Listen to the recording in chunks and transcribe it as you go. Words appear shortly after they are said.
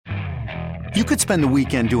You could spend the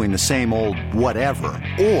weekend doing the same old whatever,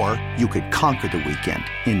 or you could conquer the weekend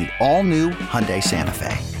in the all-new Hyundai Santa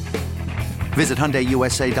Fe. Visit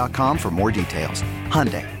HyundaiUSA.com for more details.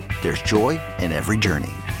 Hyundai, there's joy in every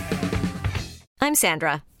journey. I'm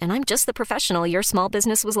Sandra, and I'm just the professional your small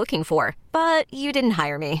business was looking for. But you didn't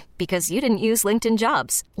hire me because you didn't use LinkedIn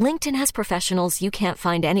Jobs. LinkedIn has professionals you can't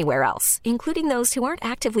find anywhere else, including those who aren't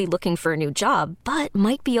actively looking for a new job, but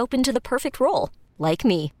might be open to the perfect role, like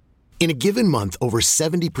me. In a given month, over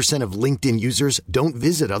 70% of LinkedIn users don't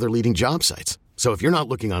visit other leading job sites. So if you're not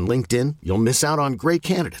looking on LinkedIn, you'll miss out on great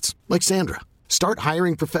candidates like Sandra. Start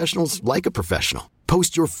hiring professionals like a professional.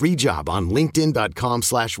 Post your free job on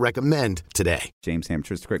linkedin.com/recommend today. James Ham,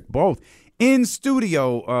 Tristan Crick, both in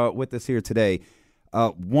studio with us here today.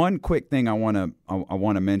 One quick thing I want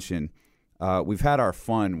to mention. We've had our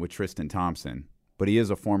fun with Tristan Thompson, but he is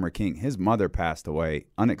a former King. His mother passed away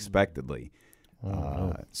unexpectedly. We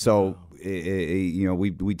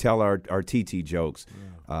tell our TT jokes,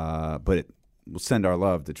 but we'll send our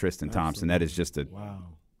love to Tristan Thompson. That is just a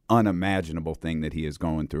unimaginable thing that he is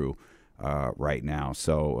going through right now.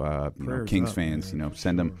 So, Kings fans,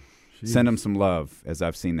 send him some love, as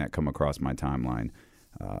I've seen that come across my timeline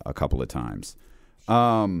a couple of times.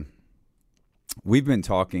 We've been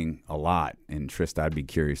talking a lot, and Trist, I'd be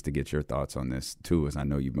curious to get your thoughts on this too, as I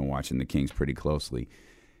know you've been watching the Kings pretty closely.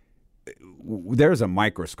 There's a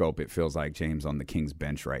microscope, it feels like, James, on the Kings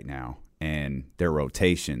bench right now, and their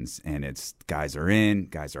rotations, and it's guys are in,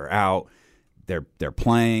 guys are out, they're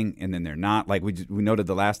playing, and then they're not. Like we noted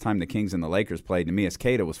the last time the Kings and the Lakers played, Neemias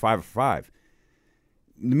Queta was 5 for 5.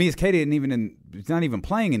 Neemias Queta he's not even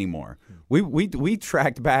playing anymore. We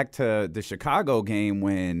tracked back to the Chicago game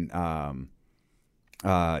when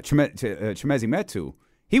Chimezie Metu,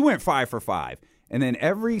 he went 5 for 5. And then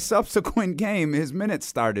every subsequent game, his minutes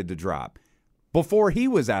started to drop before he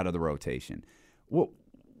was out of the rotation.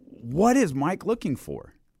 What is Mike looking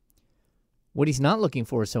for? What he's not looking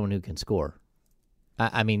for is someone who can score.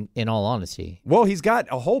 I mean, in all honesty. Well, he's got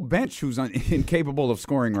a whole bench who's incapable of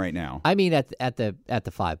scoring right now. I mean, at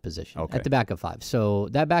the 5 position, okay. At the backup 5. So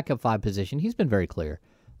that backup 5 position, he's been very clear.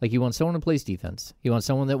 Like, he wants someone who plays defense. He wants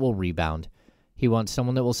someone that will rebound. He wants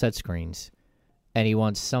someone that will set screens. And he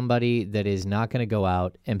wants somebody that is not going to go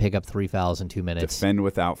out and pick up 3 fouls in 2 minutes. Defend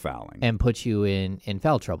without fouling. And put you in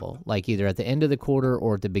foul trouble. Like either at the end of the quarter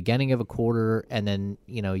or at the beginning of a quarter, and then,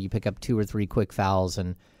 you pick up 2 or 3 quick fouls,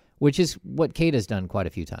 and which is what Queta's done quite a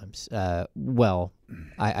few times.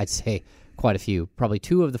 I'd say quite a few. Probably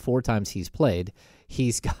 2 of the 4 times he's played,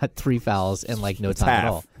 he's got 3 fouls in no time at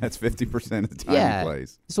all. That's 50% of the time he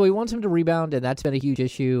plays. So he wants him to rebound, and that's been a huge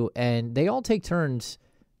issue. And they all take turns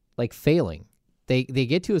failing. They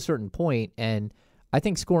get to a certain point, and I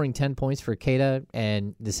think scoring 10 points for Queta,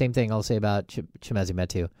 and the same thing I'll say about Chimezie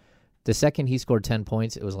Metu. The second he scored 10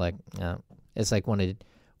 points, it was it's like when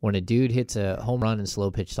a dude hits a home run in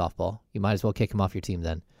slow pitch softball, you might as well kick him off your team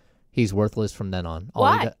then. He's worthless from then on.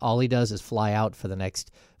 All he does is fly out for the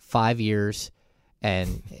next 5 years,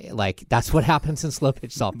 and that's what happens in slow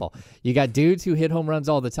pitch softball. You got dudes who hit home runs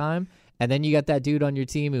all the time, and then you got that dude on your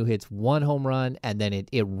team who hits 1 home run, and then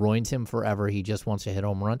it ruins him forever. He just wants to hit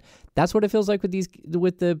home run. That's what it feels like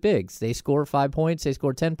with the bigs. They score 5 points, they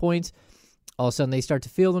score 10 points. All of a sudden, they start to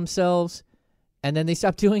feel themselves, and then they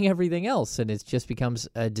stop doing everything else, and it just becomes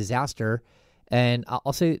a disaster. And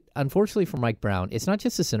I'll say, unfortunately for Mike Brown, it's not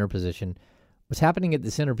just the center position. What's happening at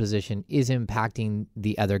the center position is impacting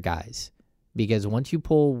the other guys, because once you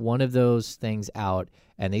pull one of those things out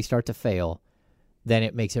and they start to fail, then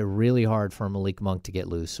it makes it really hard for Malik Monk to get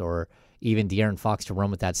loose, or even De'Aaron Fox to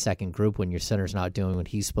run with that second group when your center's not doing what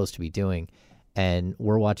he's supposed to be doing. And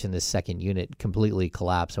we're watching this second unit completely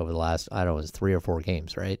collapse over the last, 3 or 4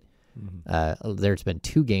 games, right? Mm-hmm. There's been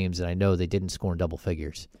 2 games that I know they didn't score in double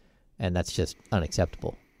figures, and that's just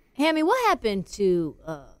unacceptable. Hammy, what happened to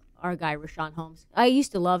our guy, Richaun Holmes? I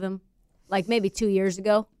used to love him, maybe 2 years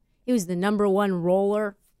ago. He was the number 1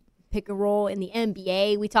 roller, pick and roll in the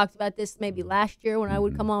NBA. We talked about this maybe last year when I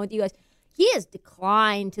would come on with you guys. He has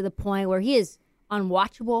declined to the point where he is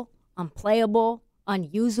unwatchable, unplayable,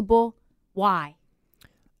 unusable. Why?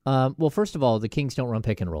 Well, first of all, the Kings don't run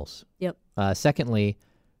pick and rolls. Yep. Secondly,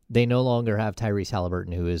 they no longer have Tyrese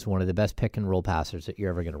Halliburton, who is one of the best pick and roll passers that you're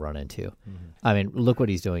ever going to run into. Mm-hmm. I mean, look what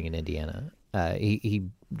he's doing in Indiana. He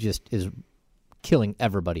just is killing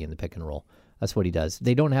everybody in the pick and roll. That's what he does.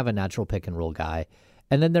 They don't have a natural pick and roll guy.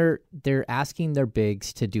 And then they're asking their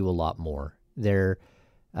bigs to do a lot more. They're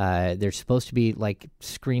supposed to be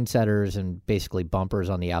screen setters and basically bumpers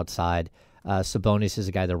on the outside. Sabonis is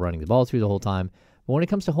a guy they're running the ball through the whole time. But when it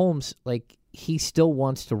comes to Holmes, he still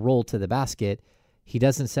wants to roll to the basket. He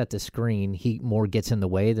doesn't set the screen. He more gets in the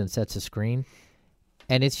way than sets the screen.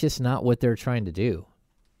 And it's just not what they're trying to do.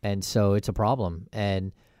 And so it's a problem.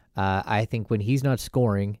 And I think when he's not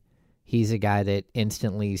scoring, he's a guy that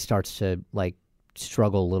instantly starts to like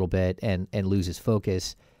struggle a little bit and loses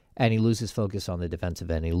focus. And he loses focus on the defensive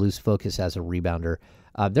end. He loses focus as a rebounder.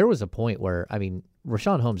 There was a point where, I mean,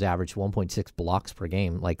 Richaun Holmes averaged 1.6 blocks per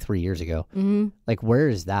game like 3 years ago. Mm-hmm. Like, where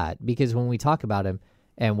is that? Because when we talk about him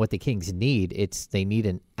and what the Kings need, they need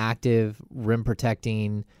an active,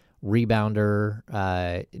 rim-protecting rebounder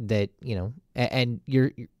that, you know, and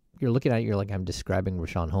you're looking at it, you're like, I'm describing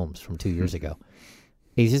Richaun Holmes from 2 years ago.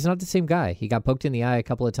 He's just not the same guy. He got poked in the eye a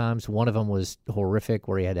couple of times. One of them was horrific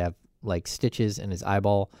where he had to have like stitches in his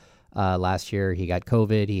eyeball last year. He got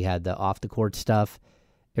COVID. He had the off the court stuff.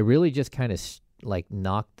 It really just kind of like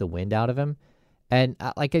knocked the wind out of him. And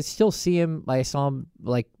like I still see him. I saw him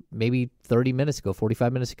like maybe 30 minutes ago,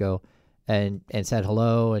 45 minutes ago, and said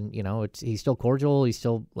hello. And you know, he's still cordial. He's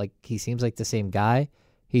still like he seems like the same guy.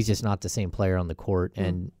 He's just not the same player on the court,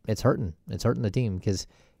 and it's hurting. It's hurting the team because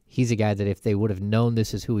he's a guy that if they would have known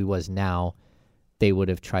this is who he was now, they would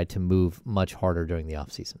have tried to move much harder during the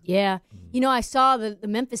offseason. Yeah. You know, I saw the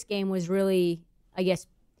Memphis game was really, I guess,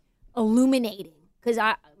 illuminating. Because,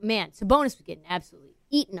 Sabonis was getting absolutely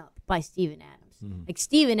eaten up by Steven Adams. Mm-hmm. Like,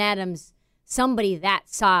 Steven Adams, somebody that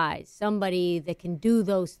size, somebody that can do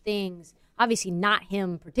those things, obviously not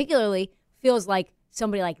him particularly, feels like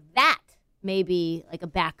somebody like that maybe like a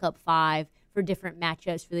backup five for different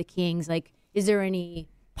matchups for the Kings. Like, is there any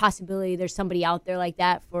possibility there's somebody out there like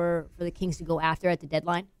that for the Kings to go after at the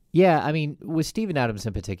deadline? Yeah, I mean, with Steven Adams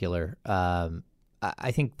in particular,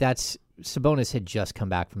 I think that's Sabonis had just come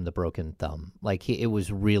back from the broken thumb. Like, it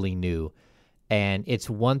was really new. And it's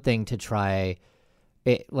one thing to try,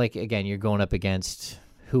 like, again, you're going up against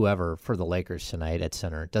whoever for the Lakers tonight at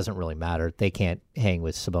center. It doesn't really matter. They can't hang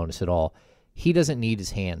with Sabonis at all. He doesn't need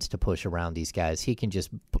his hands to push around these guys. He can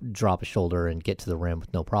just drop a shoulder and get to the rim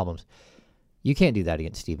with no problems. You can't do that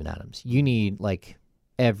against Steven Adams. You need, like,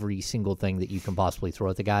 every single thing that you can possibly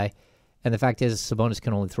throw at the guy. And the fact is, Sabonis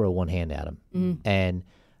can only throw one hand at him. Mm-hmm. And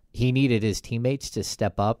he needed his teammates to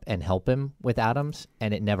step up and help him with Adams,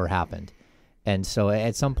 and it never happened. And so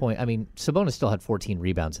at some point, I mean, Sabonis still had 14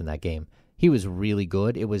 rebounds in that game. He was really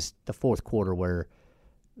good. It was the fourth quarter where,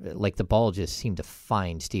 like, the ball just seemed to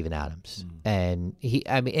find Steven Adams. And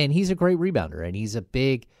he's a great rebounder, and he's a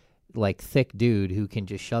big, like, thick dude who can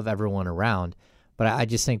just shove everyone around. But I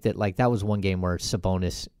just think that, like, that was one game where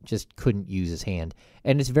Sabonis just couldn't use his hand.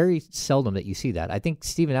 And it's very seldom that you see that. I think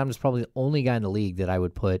Steven Adams is probably the only guy in the league that I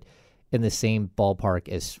would put in the same ballpark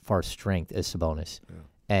as far as strength as Sabonis. Yeah.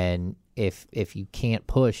 And if you can't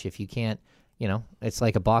push, if you can't, you know, it's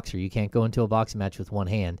like a boxer. You can't go into a boxing match with one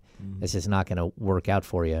hand. Mm-hmm. It's just not going to work out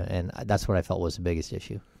for you. And that's what I felt was the biggest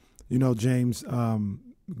issue. You know, James,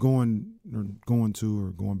 going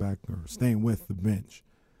back or staying with the bench,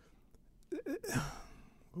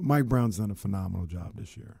 Mike Brown's done a phenomenal job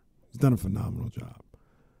this year. He's done a phenomenal job.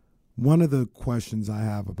 One of the questions I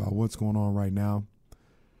have about what's going on right now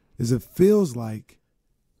is it feels like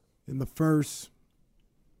in the first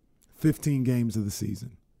 15 games of the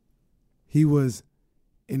season, he was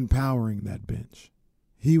empowering that bench.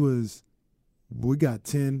 We got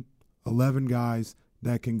 10, 11 guys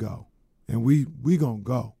that can go, and we going to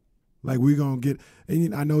go. Like, we're going to get –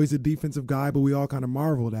 and I know he's a defensive guy, but we all kind of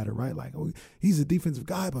marveled at it, right? Like, oh, he's a defensive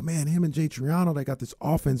guy, but, man, him and Jay Triano, they got this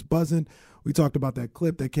offense buzzing. We talked about that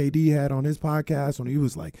clip that KD had on his podcast when he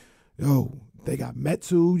was like, yo, they got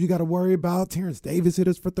Metsu you got to worry about. Terrence Davis hit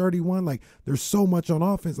us for 31. Like, there's so much on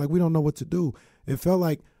offense. Like, we don't know what to do. It felt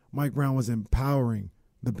like Mike Brown was empowering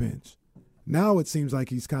the bench. Now it seems like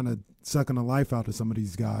he's kind of sucking the life out of some of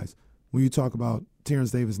these guys when you talk about Terrence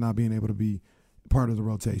Davis not being able to be part of the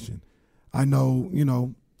rotation. I know, you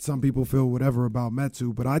know, some people feel whatever about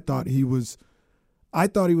Metsu, but I thought he was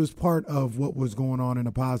part of what was going on in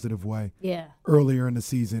a positive way earlier in the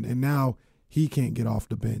season, and now he can't get off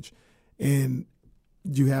the bench. And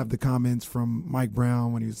you have the comments from Mike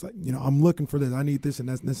Brown when he was like, you know, I'm looking for this, I need this and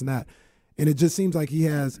this and that. And it just seems like he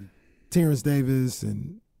has Terrence Davis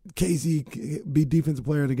and KZ be defensive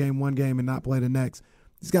player of the game one game and not play the next.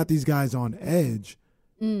 He's got these guys on edge.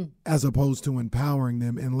 As opposed to empowering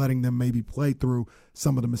them and letting them maybe play through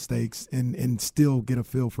some of the mistakes and still get a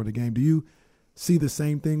feel for the game. Do you see the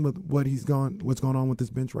same thing with what's going on with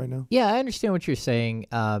this bench right now? Yeah, I understand what you're saying.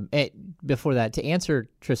 Before that, to answer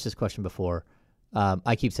Trista's question before,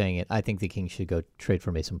 I keep saying it. I think the Kings should go trade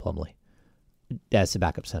for Mason Plumlee as the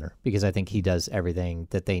backup center because I think he does everything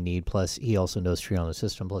that they need. Plus, he also knows Triano's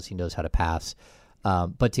system. Plus, he knows how to pass.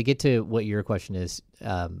 But to get to what your question is,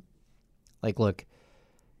 like, look,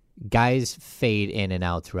 guys fade in and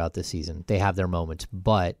out throughout the season. They have their moments.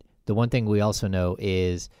 But the one thing we also know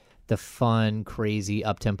is the fun, crazy,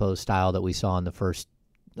 up-tempo style that we saw in the first,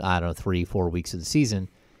 3-4 weeks of the season,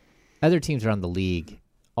 other teams around the league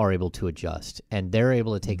are able to adjust, and they're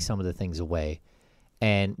able to take some of the things away.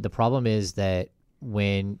 And the problem is that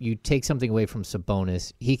when you take something away from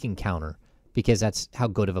Sabonis, he can counter because that's how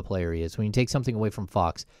good of a player he is. When you take something away from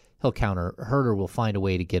Fox, he'll counter. Herter will find a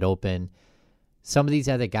way to get open. Some of these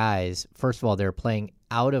other guys, first of all, they're playing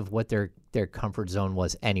out of what their comfort zone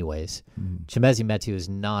was anyways. Chimezie Metu is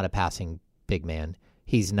not a passing big man.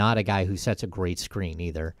 He's not a guy who sets a great screen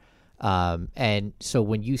either. And so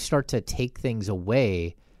when you start to take things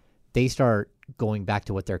away, they start going back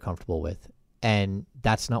to what they're comfortable with. And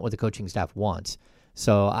that's not what the coaching staff wants.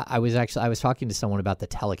 So I was talking to someone about the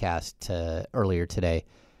telecast earlier today,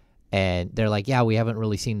 and they're like, yeah, we haven't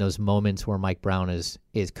really seen those moments where Mike Brown is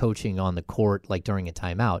coaching on the court, like during a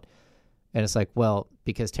timeout. And it's like, well,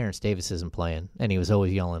 because Terrence Davis isn't playing, and he was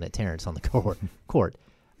always yelling at Terrence on the court.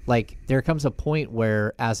 Like, there comes a point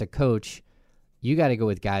where, as a coach, you got to go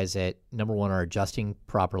with guys that, number one, are adjusting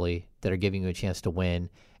properly, that are giving you a chance to win,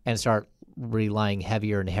 and start relying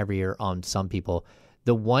heavier and heavier on some people.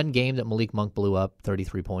 The one game that Malik Monk blew up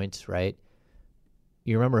 33 points, right?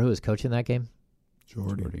 You remember who was coaching that game?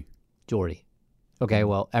 Jordy. Okay,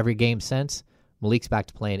 well, every game since, Malik's back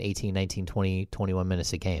to playing 18, 19, 20, 21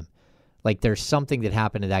 minutes a game. Like, there's something that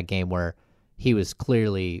happened in that game where he was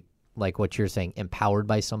clearly, like what you're saying, empowered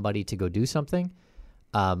by somebody to go do something.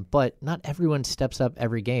 But not everyone steps up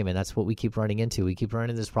every game, and that's what we keep running into. We keep running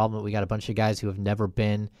into this problem that we got a bunch of guys who have never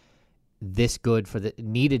been this good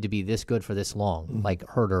needed to be this good for this long, like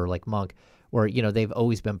Herter, like Monk, where, they've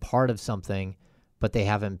always been part of something, but they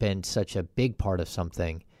haven't been such a big part of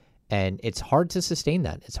something. And it's hard to sustain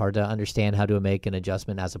that. It's hard to understand how to make an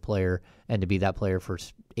adjustment as a player and to be that player for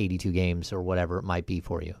 82 games or whatever it might be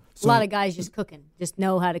for you. A lot of guys just cooking, just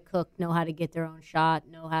know how to cook, know how to get their own shot,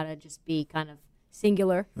 know how to just be kind of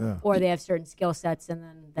singular, or they have certain skill sets, and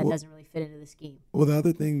then that doesn't really fit into the scheme. Well, the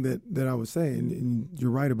other thing that I was saying, and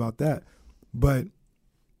you're right about that, but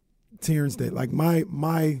Terrence Davis, like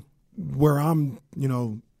my where I'm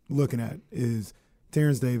looking at is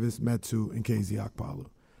Terrence Davis, Metu, and KZ Okpala,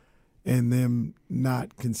 and them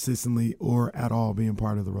not consistently or at all being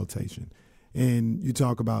part of the rotation. And you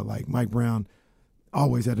talk about, like, Mike Brown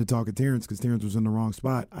always had to talk to Terrence because Terrence was in the wrong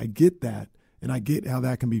spot. I get that, and I get how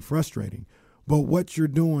that can be frustrating. But what you're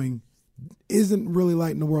doing isn't really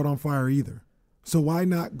lighting the world on fire either. So why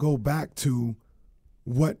not go back to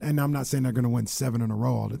what, and I'm not saying they're going to win 7 in a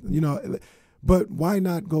row, but why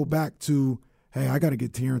not go back to, hey, I got to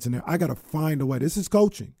get Terrence in there. I got to find a way. This is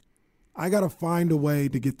coaching. I got to find a way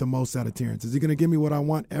to get the most out of Terrence. Is he going to give me what I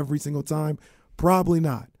want every single time? Probably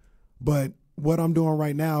not. But what I'm doing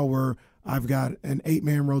right now, where I've got an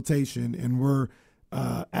 8-man rotation and we're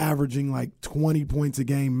averaging like 20 points a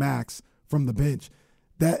game max from the bench,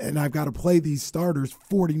 and I've got to play these starters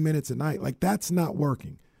 40 minutes a night. Like, that's not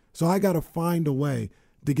working. So I got to find a way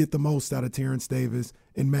to get the most out of Terrence Davis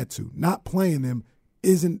and Metu. Not playing them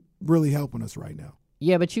isn't really helping us right now.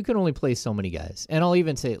 Yeah, but you can only play so many guys. And I'll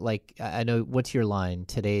even say, like, I know, what's your line?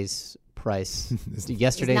 Today's price.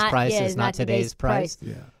 Yesterday's price is not today's price.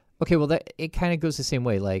 Yeah. Okay, well, it kind of goes the same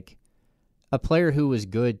way. Like, a player who was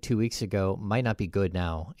good 2 weeks ago might not be good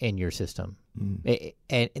now in your system.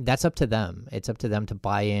 And that's up to them. It's up to them to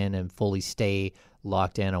buy in and fully stay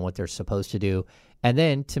locked in on what they're supposed to do, and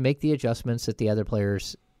then to make the adjustments that the other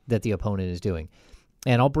players, that the opponent is doing.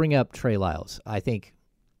 And I'll bring up Trey Lyles. I think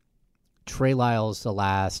Trey Lyles, the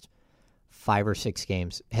last 5 or 6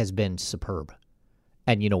 games, has been superb.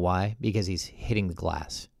 And you know why? Because he's hitting the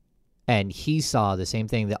glass. And he saw the same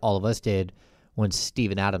thing that all of us did when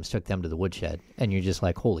Steven Adams took them to the woodshed. And you're just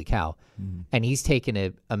like, holy cow. And he's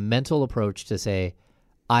taken a mental approach to say,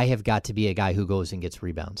 I have got to be a guy who goes and gets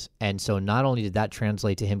rebounds. And so not only did that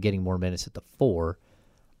translate to him getting more minutes at the 4,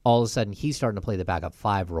 all of a sudden he's starting to play the backup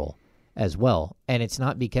 5 role as well. And it's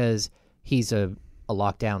not because he's a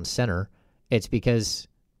lockdown center. It's because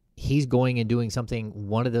he's going and doing something,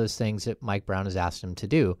 one of those things that Mike Brown has asked him to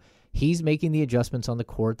do. He's making the adjustments on the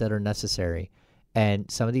court that are necessary.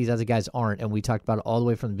 And some of these other guys aren't. And we talked about it all the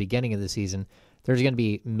way from the beginning of the season. There's going to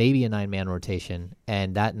be maybe a 9-man rotation,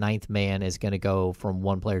 and that 9th man is going to go from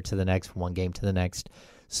one player to the next, from one game to the next.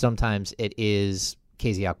 Sometimes it is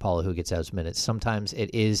KZ Okpala who gets those minutes. Sometimes it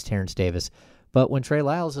is Terrence Davis. But when Trey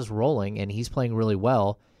Lyles is rolling and he's playing really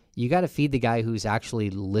well, you got to feed the guy who's actually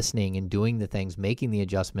listening and doing the things, making the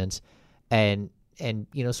adjustments, and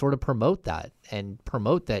sort of promote that,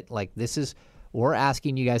 like, this is, we're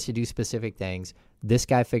asking you guys to do specific things. This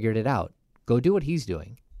guy figured it out. Go do what he's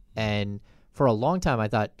doing. And for a long time, I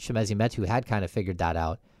thought Chimezie Metu had kind of figured that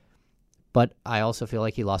out. But I also feel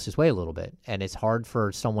like he lost his way a little bit. And it's hard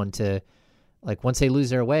for someone to, like, once they lose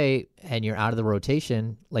their way and you're out of the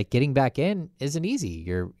rotation, like, getting back in isn't easy.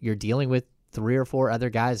 You're dealing with 3 or 4 other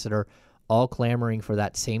guys that are all clamoring for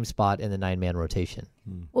that same spot in the 9-man rotation.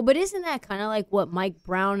 Well, but isn't that kind of like what Mike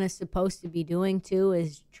Brown is supposed to be doing too,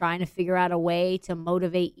 is trying to figure out a way to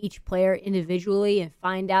motivate each player individually and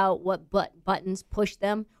find out what buttons push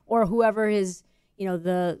them, or whoever his,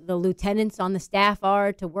 the lieutenants on the staff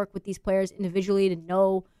are, to work with these players individually to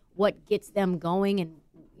know what gets them going and,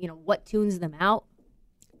 what tunes them out?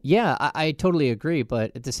 Yeah, I totally agree.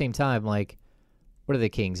 But at the same time, like, what are the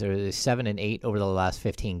Kings? Are they 7-8 over the last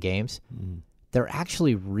 15 games? They're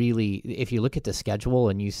actually really, if you look at the schedule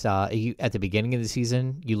and you saw at the beginning of the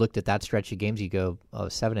season, you looked at that stretch of games, you go,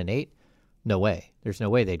 7-8? No way. There's no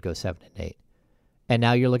way they'd go 7-8. And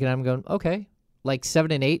now you're looking at them going, okay, like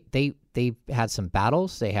 7-8, they had some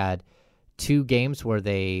battles. They had 2 games where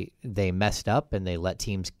they messed up and they let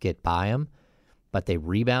teams get by them, but they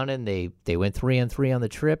rebounded. They went 3-3 on the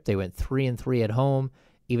trip. They went 3-3 at home.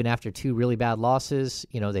 Even after 2 really bad losses,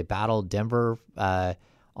 they battled Denver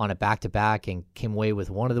on a back-to-back and came away with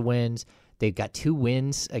one of the wins. They've got 2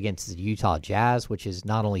 wins against the Utah Jazz, which is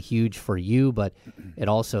not only huge for you, but it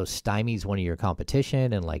also stymies one of your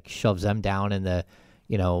competition and, like, shoves them down in the,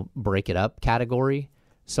 break it up category.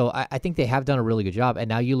 So I think they have done a really good job. And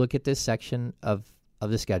now you look at this section of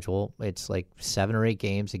the schedule, it's like 7 or 8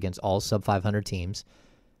 games against all sub-500 teams.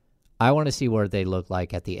 I want to see where they look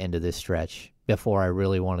like at the end of this stretch before I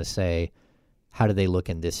really want to say, how do they look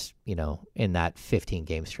in this, in that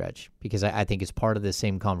 15-game stretch? Because I think it's part of the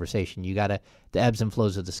same conversation. You got the ebbs and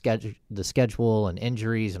flows of the schedule and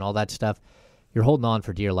injuries and all that stuff. You're holding on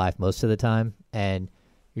for dear life most of the time, and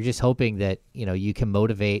you're just hoping that, you can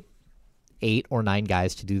motivate 8 or 9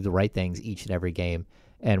 guys to do the right things each and every game.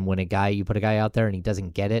 And when you put a guy out there and he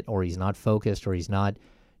doesn't get it, or he's not focused, or he's not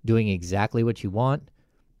doing exactly what you want,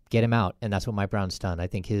 get him out. And that's what Mike Brown's done. I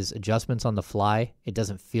think his adjustments on the fly, it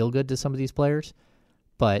doesn't feel good to some of these players,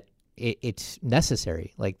 but it's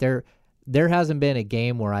necessary. Like, there hasn't been a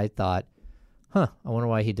game where I thought, I wonder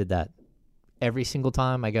why he did that. Every single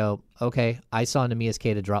time I go, okay, I saw Neemias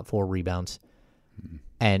Queta drop 4 rebounds,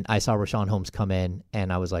 and I saw Richaun Holmes come in,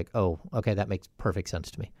 and I was like, oh, okay, that makes perfect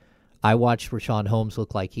sense to me. I watched Richaun Holmes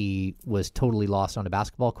look like he was totally lost on a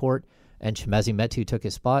basketball court, and Chimezie Metu took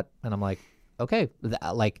his spot, and I'm like, okay,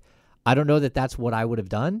 I don't know that that's what I would have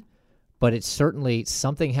done, but it's certainly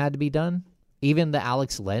something had to be done. Even the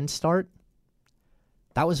Alex Len start,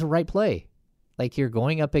 that was the right play. Like, you're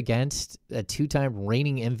going up against a 2-time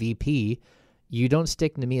reigning MVP. You don't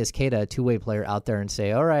stick Neemias Queta, a 2-way player, out there and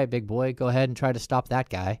say, all right, big boy, go ahead and try to stop that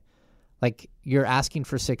guy. Like, you're asking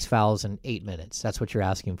for 6 fouls in 8 minutes. That's what you're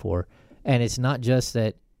asking for. And it's not just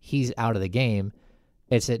that he's out of the game.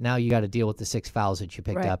 It's that now you got to deal with the 6 fouls that you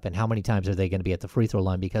picked up, and how many times are they going to be at the free throw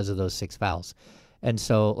line because of those 6 fouls? And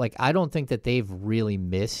so, like, I don't think that they've really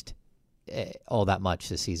missed all that much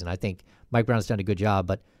this season. I think Mike Brown's done a good job,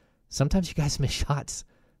 but sometimes you guys miss shots.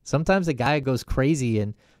 Sometimes a guy goes crazy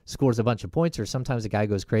and scores a bunch of points, or sometimes a guy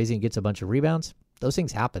goes crazy and gets a bunch of rebounds. Those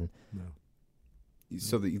things happen. No.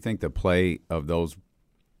 So that you think the play of those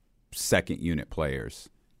second unit players,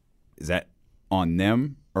 is that on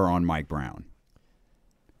them or on Mike Brown?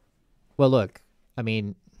 Well, look, I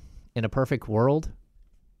mean, in a perfect world,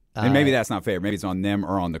 and maybe that's not fair. Maybe it's on them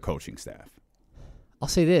or on the coaching staff. I'll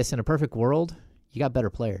say this: in a perfect world, you got better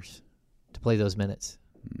players to play those minutes.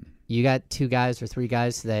 You got 2 guys or 3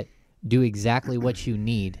 guys that do exactly what you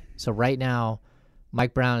need. So right now,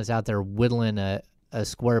 Mike Brown is out there whittling a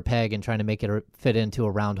square peg and trying to make it fit into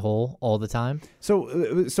a round hole all the time.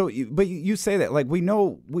 But you say that, like, we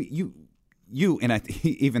know you and I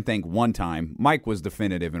even think one time Mike was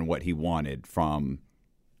definitive in what he wanted from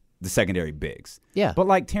the secondary bigs. Yeah. But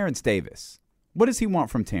like Terrence Davis, what does he want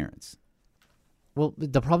from Terrence? Well,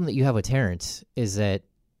 the problem that you have with Terrence is that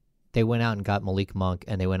they went out and got Malik Monk,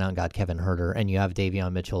 and they went out and got Kevin Huerter, and you have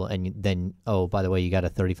Davion Mitchell, and then, oh, by the way, you got a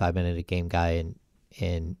 35-minute-a-game guy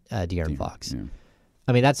in De'Aaron Fox. Yeah.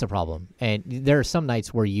 I mean, that's the problem. And there are some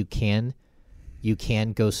nights where you can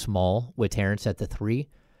go small with Terrence at the 3,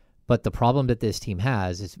 but the problem that this team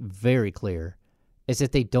has is very clear, is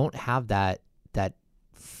that they don't have that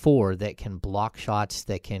 4 that can block shots,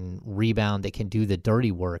 that can rebound, that can do the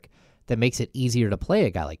dirty work, that makes it easier to play a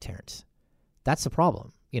guy like Terrence. That's the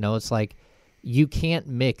problem. It's like you can't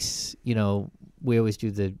mix, we always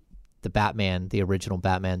do the Batman, the original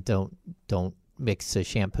Batman, don't mix the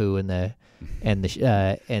shampoo and the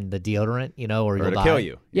deodorant, or it'll kill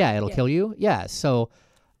you. Yeah, it'll kill you. Yeah. So,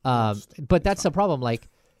 but that's the problem. Like,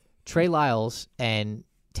 Trey Lyles and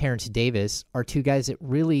Terrence Davis are two guys that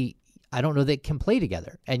really, I don't know, that can play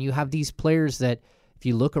together. And you have these players that, if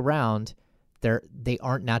you look around, they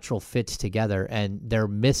aren't natural fits together, and they're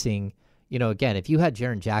missing. Again, if you had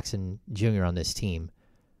Jaren Jackson Jr. on this team,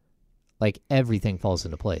 like everything falls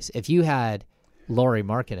into place. If you had Lauri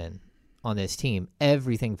Markkanen on this team,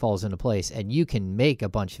 everything falls into place, and you can make a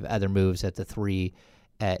bunch of other moves at the 3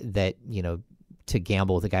 that to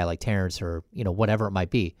gamble with a guy like Terrence or whatever it might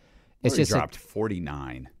be. It's just dropped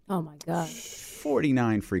 49. Oh my God.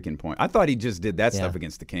 49 freaking points. I thought he just did that stuff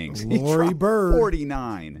against the Kings. Laurie Bird.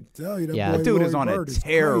 49. Tell you that Yeah. boy, The dude Laurie is on Bird a is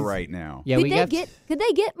tear crazy. right now. Yeah, Could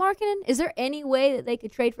they get Markkanen? Is there any way that they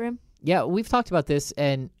could trade for him? Yeah, we've talked about this,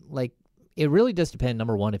 and like it really does depend.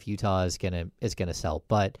 Number one, if Utah is gonna sell,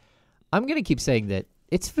 but I'm gonna keep saying that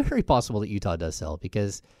it's very possible that Utah does sell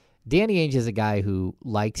because Danny Ainge is a guy who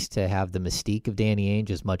likes to have the mystique of Danny Ainge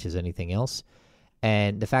as much as anything else,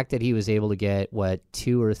 and the fact that he was able to get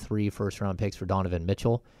 2 or 3 first-round picks for Donovan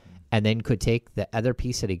Mitchell, and then could take the other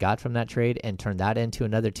piece that he got from that trade and turn that into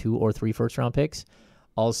another 2 or 3 first-round picks.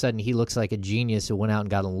 All of a sudden, he looks like a genius who went out and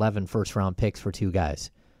got 11 first-round picks for 2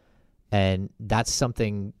 guys. And that's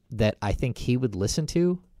something that I think he would listen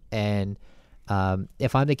to. And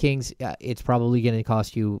if I'm the Kings, it's probably going to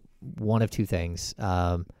cost you one of 2 things.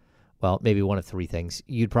 Maybe one of 3 things.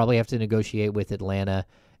 You'd probably have to negotiate with Atlanta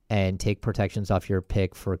and take protections off your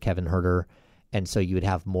pick for Kevin Huerter. And so you would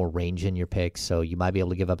have more range in your picks. So you might be able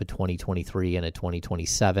to give up a 2023 and a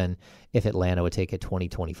 2027 if Atlanta would take a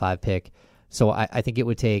 2025 pick. So I think it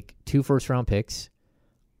would take 2 first-round picks,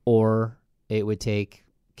 or it would take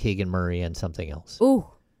Keegan Murray and something else. Ooh.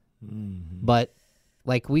 But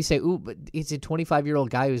like we say, but he's a 25-year-old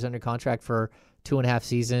guy who's under contract for 2.5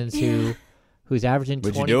 seasons who's averaging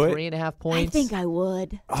Would you do it? 23.5 points. I think I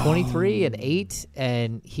would. 23 and 8,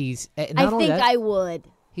 and he's not I only think that, I would.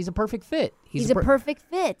 he's a perfect fit. He's a perfect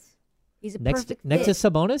fit. He's a next perfect next fit.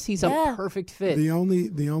 to Sabonis, he's Yeah. a perfect fit. The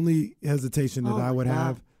only hesitation that Oh, I would my God.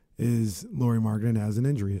 have is Lauri Markkanen has an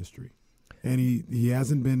injury history, and he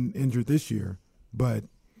hasn't been injured this year, but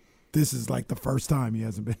this is like the first time he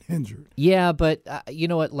hasn't been injured. Yeah, but you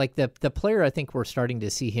know what? Like the player I think we're starting to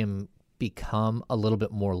see him become a little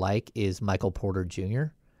bit more like is Michael Porter Jr.,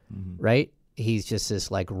 right? He's just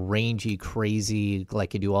this like rangy, crazy,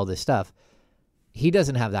 like can do all this stuff. He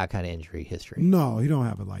doesn't have that kind of injury history. No, he don't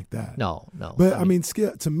have it like that. No. But I mean,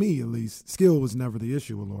 skill, to me at least, skill was never the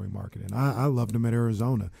issue with Lauri Markkanen. I loved him at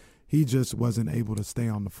Arizona. He just wasn't able to stay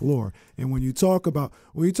on the floor. And when you talk about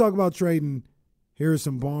trading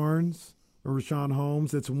Harrison Barnes or Rashawn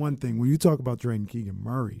Holmes, that's one thing. When you talk about trading Keegan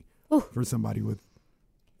Murray for somebody with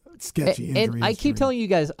sketchy injury And I keep history. telling you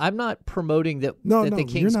guys, I'm not promoting that No, the you're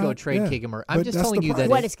Kings go not. trade Yeah. Keegan Murray. I'm But just that's telling the you price. that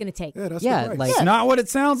What it's going to take. Yeah, that's Yeah, the price. like- It's not what it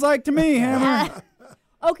sounds like to me, Hammer.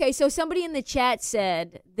 Okay, so somebody in the chat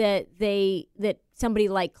said that somebody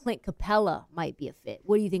like Clint Capella might be a fit.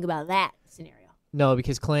 What do you think about that scenario? No,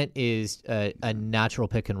 because Clint is a natural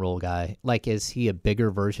pick and roll guy. Like, is he a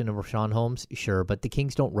bigger version of Rashawn Holmes? Sure, but the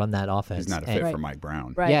Kings don't run that offense. He's not a And- fit for Mike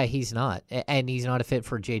Brown. Right. Yeah, he's not, and he's not a fit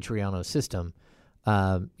for Jay Triano's system.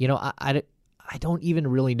 I don't even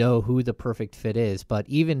really know who the perfect fit is, but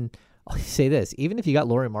I'll say this: even if you got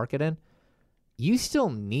Lauri Markkanen, you still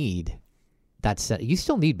need that set. You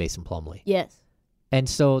still need Mason Plumlee. Yes. And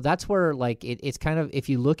so that's where, like, it's kind of, if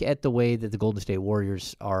you look at the way that the Golden State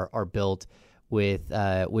Warriors are built with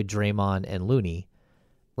Draymond and Looney,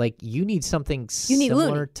 like, you need something You need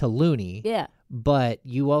similar Looney. to Looney, Yeah. but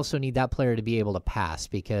you also need that player to be able to pass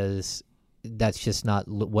because that's just not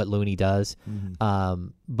what Looney does.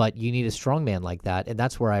 But you need a strong man like that, and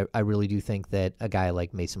that's where I really do think that a guy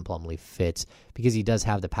like Mason Plumlee fits because he does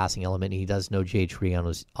have the passing element. And he does know Jay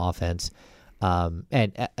Triano's offense.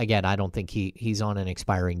 Again, I don't think he's on an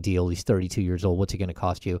expiring deal. He's 32 years old. What's it going to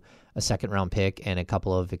cost you? A second-round pick and a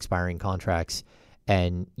couple of expiring contracts,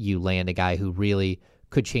 and you land a guy who really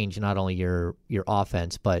could change not only your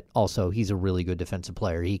offense, but also he's a really good defensive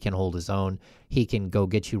player. He can hold his own. He can go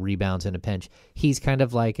get you rebounds in a pinch. He's kind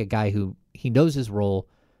of like a guy who he knows his role.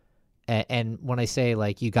 And when I say,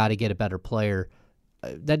 like, you got to get a better player,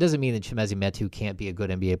 that doesn't mean that Chimezie Metu can't be a good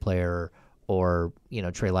NBA player or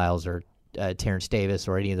Trey Lyles or Terrence Davis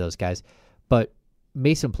or any of those guys. But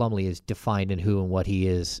Mason Plumlee is defined in who and what he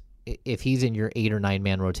is. If he's in your 8 or 9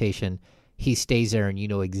 man rotation, he stays there and you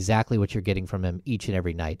know exactly what you're getting from him each and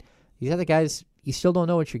every night. These other guys, you still don't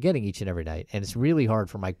know what you're getting each and every night. And it's really hard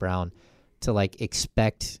for Mike Brown to, like,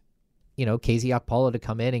 expect, KZ Okpala to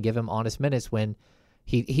come in and give him honest minutes when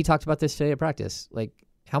he talked about this today at practice. Like,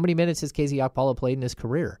 how many minutes has KZ Okpala played in his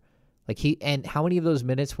career? And how many of those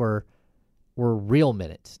minutes were real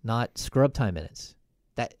minutes, not scrub time minutes?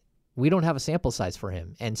 We don't have a sample size for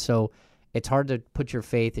him. And so it's hard to put your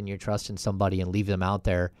faith and your trust in somebody and leave them out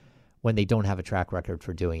there when they don't have a track record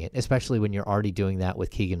for doing it, especially when you're already doing that with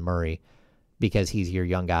Keegan Murray because he's your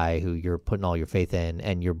young guy who you're putting all your faith in,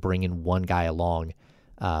 and you're bringing one guy along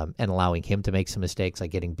and allowing him to make some mistakes,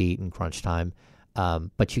 like getting beat in crunch time.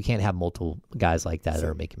 But you can't have multiple guys like that that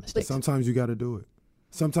are making mistakes. Sometimes you got to do it.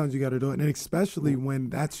 And especially when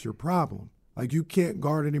that's your problem. Like, you can't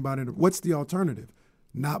guard anybody. What's the alternative?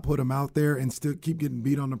 Not put him out there and still keep getting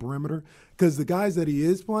beat on the perimeter? Because the guys that he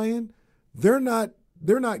is playing, they're not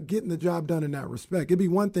getting the job done in that respect. It'd be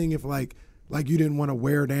one thing if like you didn't want to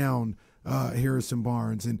wear down Harrison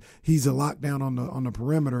Barnes and he's a lockdown on the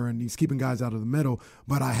perimeter and he's keeping guys out of the middle,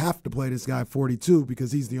 but I have to play this guy 42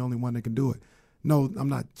 because he's the only one that can do it. No, I'm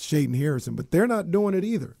not shading Harrison, but they're not doing it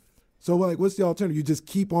either. So, like, what's the alternative? You just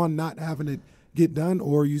keep on not having it get done,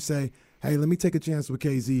 or you say, hey, let me take a chance with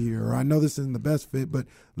KZ here, or I know this isn't the best fit, but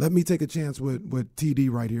let me take a chance with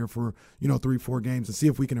TD right here for 3-4 games and see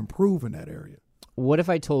if we can improve in that area. What if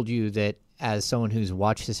I told you that as someone who's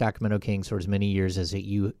watched the Sacramento Kings for as many years as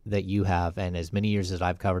that you have, and as many years as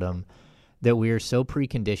I've covered them, that we are so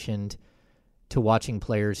preconditioned to watching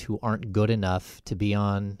players who aren't good enough to be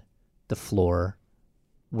on the floor?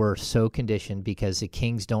 We're so conditioned because the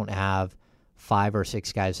Kings don't have 5 or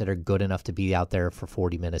 6 guys that are good enough to be out there for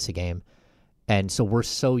 40 minutes a game. And so we're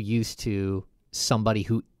so used to somebody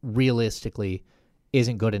who realistically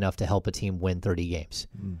isn't good enough to help a team win 30 games.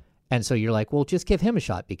 And so you're like, well, just give him a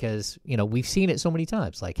shot because, we've seen it so many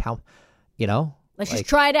times. Like how, let's just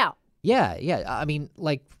try it out. Yeah. I mean,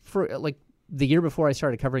 for the year before I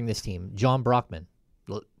started covering this team, John Brockman,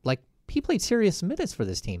 he played serious minutes for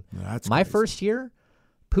this team. That's My crazy. first year,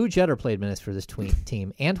 Pooh Jeter played minutes for this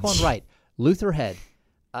team. Antoine Wright, Luther Head,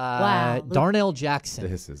 Wow. Darnell Jackson.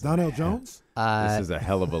 This is Donnell Jones? this is a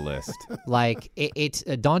hell of a list. It's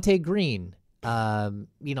Dante Green.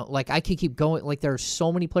 I could keep going. Like, there are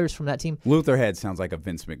so many players from that team. Luther Head sounds like a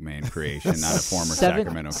Vince McMahon creation, not a former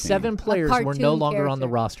Sacramento King. 7 players were cartoon no longer on the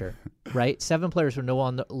character. roster, right? 7 players were no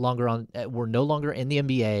longer in the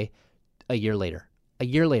NBA a year later.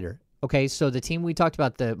 Okay, so the team we talked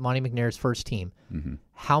about, the Monty McNair's first team,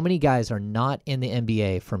 how many guys are not in the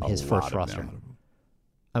NBA from his first roster?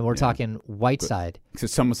 And we're talking Whiteside.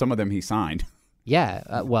 Because some of them he signed.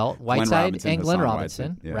 Yeah, Whiteside and Glenn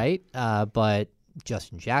Robinson, yeah. right? But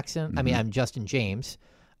Justin Jackson, I'm Justin James.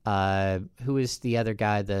 Who is the other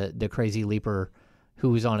guy, the crazy leaper who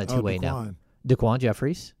was on a two-way now? Daquan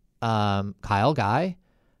Jeffries, Kyle Guy,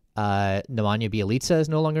 Nemanja Bjelica is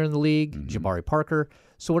no longer in the league, Jabari Parker.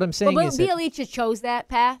 So what I'm saying is that Bjelica chose that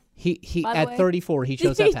path. he by the at way. 34 he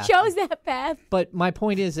chose that path. He chose that path. But my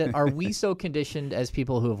point is that are we so conditioned as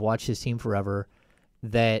people who have watched his team forever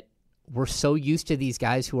that we're so used to these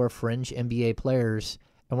guys who are fringe NBA players,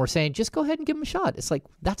 and we're saying, just go ahead and give them a shot? It's like,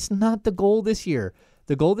 that's not the goal this year.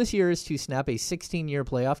 The goal this year is to snap a 16-year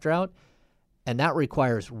playoff drought, and that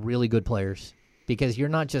requires really good players because you're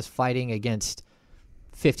not just fighting against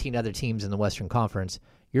 15 other teams in the Western Conference.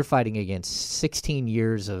 You're fighting against 16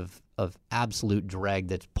 years of absolute drag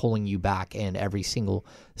that's pulling you back in every single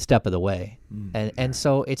step of the way. And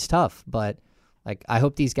so it's tough, but I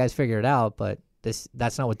hope these guys figure it out, but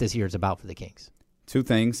that's not what this year is about for the Kings. 2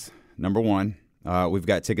 things. Number 1, we've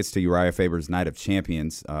got tickets to Uriah Faber's Night of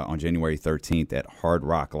Champions on January 13th at Hard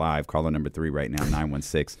Rock Live. Caller number 3 right now,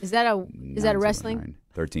 916. Is that a wrestling?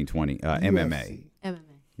 1320. MMA. MMA.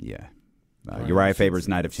 Yeah. Uriah Faber's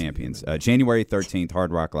Night of Champions. January 13th,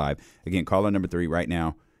 Hard Rock Live. Again, caller number 3 right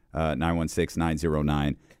now,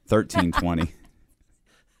 916-909-1320.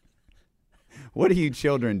 What are you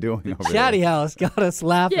children doing over Chatty there? House got us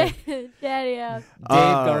laughing. Daddy out.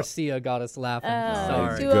 Dave Garcia got us laughing.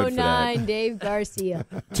 Sorry. Good for that. 209 Dave Garcia.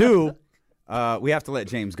 2, we have to let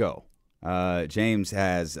James go. James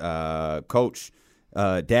has coach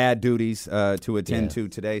dad duties to attend to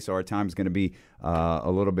today, so our time is going to be a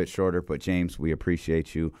little bit shorter. But, James, we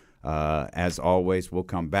appreciate you. As always, we'll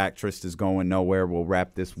come back. Trista's going nowhere. We'll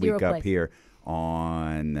wrap this week up here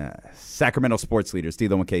on Sacramento Sports Leaders,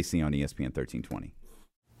 D'Lo and KC on ESPN 1320.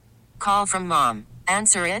 Call from mom.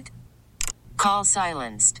 Answer it. Call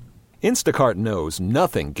silenced. Instacart knows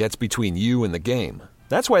nothing gets between you and the game.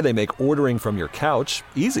 That's why they make ordering from your couch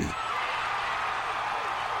easy.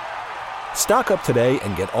 Stock up today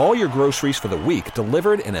and get all your groceries for the week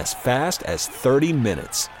delivered in as fast as 30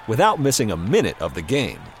 minutes without missing a minute of the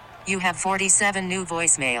game. You have 47 new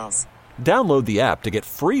voicemails. Download the app to get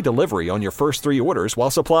free delivery on your first 3 orders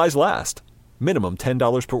while supplies last. Minimum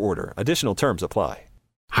 $10 per order. Additional terms apply.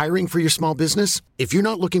 Hiring for your small business? If you're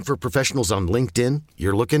not looking for professionals on LinkedIn,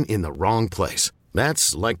 you're looking in the wrong place.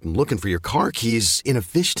 That's like looking for your car keys in a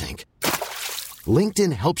fish tank.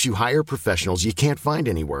 LinkedIn helps you hire professionals you can't find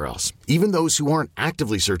anywhere else, even those who aren't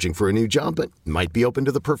actively searching for a new job but might be open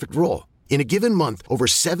to the perfect role. In a given month, over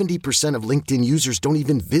 70% of LinkedIn users don't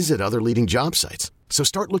even visit other leading job sites. So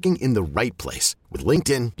start looking in the right place. With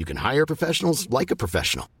LinkedIn, you can hire professionals like a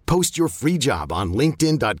professional. Post your free job on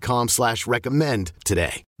linkedin.com/recommend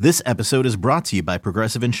today. This episode is brought to you by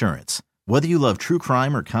Progressive Insurance. Whether you love true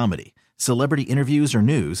crime or comedy, celebrity interviews or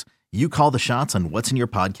news, you call the shots on what's in your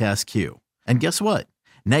podcast queue. And guess what?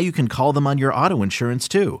 Now you can call them on your auto insurance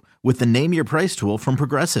too with the Name Your Price tool from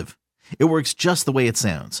Progressive. It works just the way it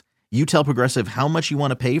sounds. You tell Progressive how much you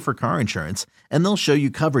want to pay for car insurance, and they'll show you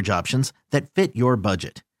coverage options that fit your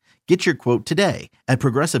budget. Get your quote today at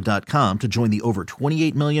Progressive.com to join the over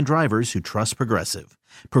 28 million drivers who trust Progressive.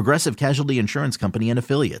 Progressive Casualty Insurance Company and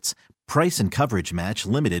Affiliates. Price and coverage match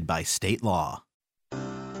limited by state law.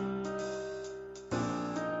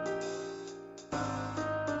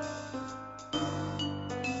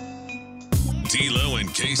 D'Lo and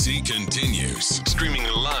KC continues. Streaming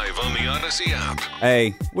live on the Odyssey app.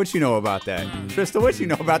 Hey, what you know about that? Trista, what you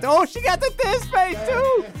know about that? Oh, she got the this face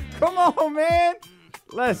too. Come on, man.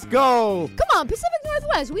 Let's go. Come on, Pacific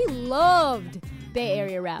Northwest. We loved Bay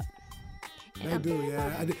Area rap. They do,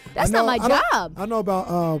 yeah. That's not my job. I know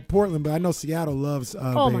about Portland, but I know Seattle loves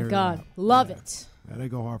oh, Bay my Area God. rap. Love it. Yeah, they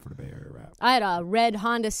go hard for the Bay Area rap. I had a red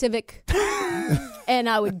Honda Civic, and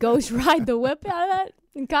I would ghost ride the whip out of that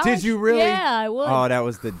in college. Did you really? Yeah, I would. Oh, that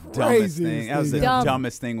was the dumbest thing. That was the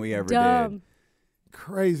dumbest thing we ever did.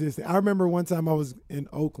 Craziest thing. I remember one time I was in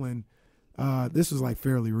Oakland. This was like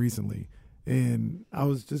fairly recently. And I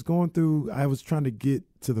was just going through, I was trying to get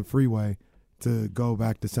to the freeway to go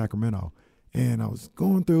back to Sacramento. And I was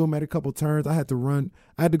going through, made a couple turns. I had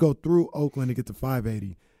to go through Oakland to get to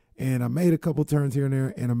 580. And I made a couple turns here and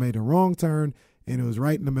there, and I made a wrong turn, and it was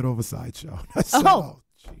right in the middle of a sideshow. I said, oh,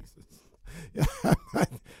 Jesus.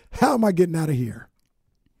 How am I getting out of here?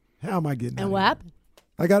 How am I getting out of here? And what happened?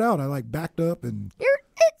 I got out. I backed up and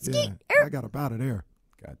I got up out of there.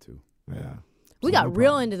 Got to. Yeah. We got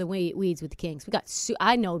real into the weeds with the Kings. We got.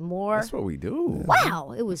 I know more. That's what we do.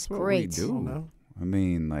 Wow, it was That's great. What we do. I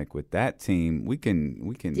mean, like with that team, we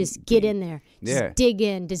can just get in there. Just dig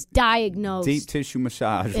in. Just diagnose. Deep tissue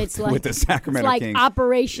massage. It's with the Sacramento Kings. Kings. Like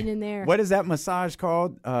operation in there. What is that massage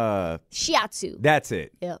called? Shiatsu. That's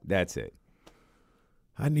it. Yep. That's it.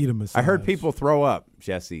 I need a massage. I heard people throw up,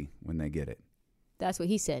 Jesse, when they get it. That's what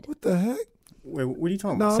he said. What the heck? Wait, what are you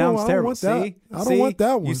talking about? Sounds terrible. I don't want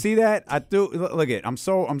that one. You see that? I threw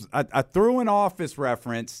an Office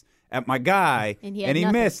reference at my guy, and he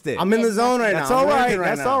missed it. I'm in the zone right now. That's all right.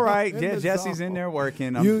 That's all right. Yeah, Jesse's in there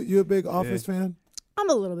working. You a big Office fan?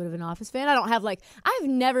 I'm a little bit of an Office fan. I've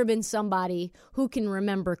never been somebody who can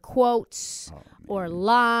remember quotes or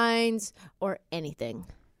lines or anything.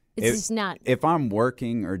 It's just not. If I'm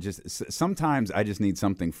working or just sometimes I just need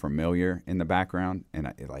something familiar in the background,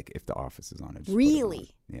 and if the Office is on it. Really?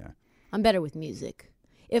 Yeah. I'm better with music.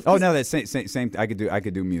 That's same. I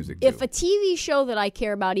could do music. If too. a TV show that I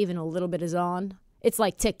care about even a little bit is on, it's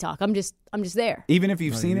like TikTok. I'm just there. Even if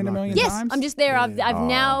you've seen it a million times. Yes, I'm just there.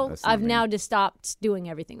 Yeah. I've now just stopped doing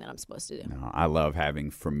everything that I'm supposed to do. No, I love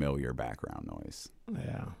having familiar background noise.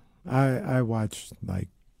 Yeah, I watch like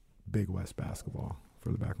Big West basketball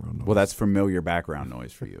for the background noise. Well, that's familiar background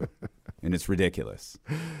noise for you, and it's ridiculous.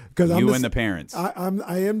 Because and the parents.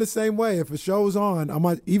 I am the same way. If a show's on,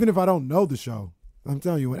 even if I don't know the show, I'm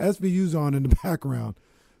telling you, when SVU's on in the background,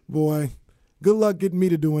 boy, good luck getting me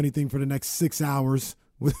to do anything for the next 6 hours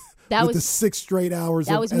with the 6 straight hours.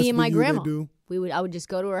 That was me and my grandma. I would just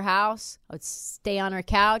go to her house. I would stay on her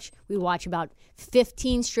couch. We'd watch about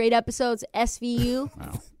 15 straight episodes of SVU.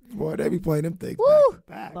 Wow. Boy, they be playing them things Woo! back to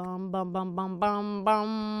back. Bum, bum, bum, bum, bum,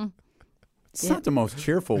 bum. It's not the most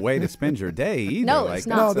cheerful way to spend your day either. No, it's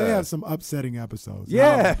not. No, they have some upsetting episodes.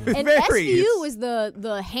 Yeah. And SVU was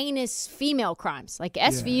the heinous female crimes. Like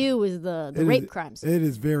SVU was the rape crimes. It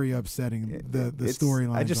is very upsetting, the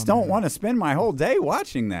storyline. I just don't want to spend my whole day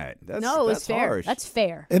watching that. It's fair. Harsh. That's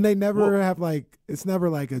fair. And they never have it's never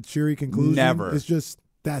like a cheery conclusion. Never. It's just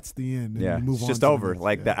that's the end. And you move it's on just to over.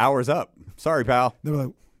 The hour's up. Sorry, pal. They were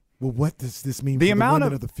like, well, what does this mean for the women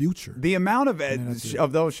of the future? The amount of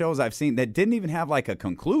those shows I've seen that didn't even have like a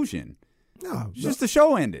conclusion. No. Just the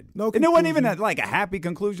show ended. No and it wasn't even a happy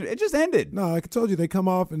conclusion. It just ended. No, like I told you, they come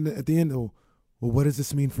off and at the end, well, what does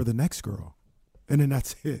this mean for the next girl? And then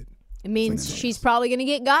that's it. It means she's probably going to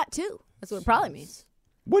get too. That's what it probably means.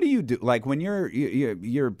 What do you do? Like when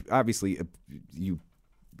you're obviously,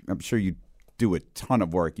 I'm sure you do a ton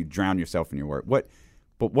of work. You drown yourself in your work. But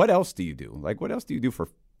what else do you do? Like what else do you do for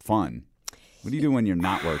fun? What do you do when you're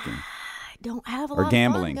not working? don't have a Or lot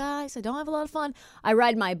gambling. of fun, guys. I don't have a lot of fun. I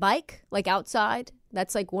ride my bike, like outside.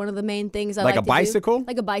 That's like one of the main things I Like like a to bicycle? do.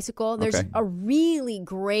 Like a bicycle. There's Okay. a really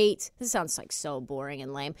great, this sounds like so boring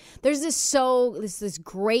and lame. There's this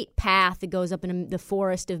great path that goes up in the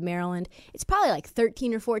forest of Maryland. It's probably like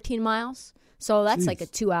 13 or 14 miles. So that's like a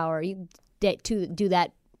 2 hour. You do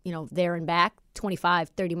that, there and back, 25,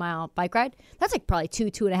 30 mile bike ride. That's like probably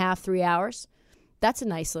 2.5, 3 hours. That's a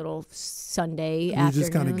nice little Sunday afternoon. You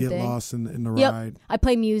just kind of get thing. lost in the Yep. ride. I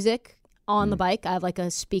play music on the bike. I have like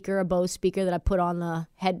a Bose speaker that I put on the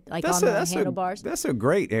head, on the handlebars. That's a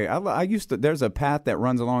great area. I used to. There's a path that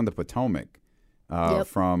runs along the Potomac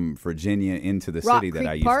from Virginia into the city that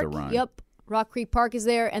I used Park, to run. Yep. Rock Creek Park is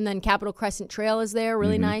there, and then Capitol Crescent Trail is there.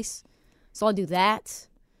 Really nice. So I'll do that.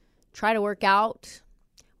 Try to work out.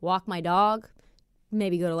 Walk my dog.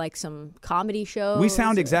 Maybe go to like some comedy shows. We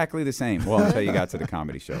sound exactly the same. Well, until you got to the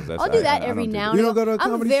comedy shows. I'll do that every now and then. You don't go to a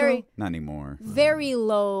comedy show? Not anymore. Very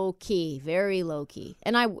low key.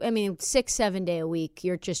 And I mean, 6-7 day a week.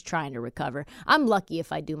 You're just trying to recover. I'm lucky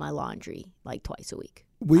if I do my laundry like twice a week.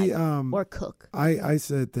 Or cook. I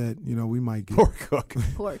said that we might get Or cook.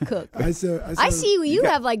 Or cook. I see you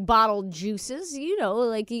have like bottled juices.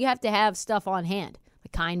 Like you have to have stuff on hand,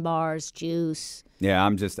 like Kind bars, juice. Yeah,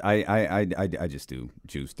 I'm just I just do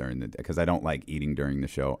juice during the day because I don't like eating during the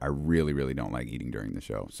show. I really, really don't like eating during the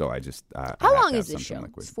show. So I just How long is this show?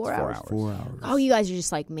 Liquid. It's 4 hours. 4 hours. Oh, you guys are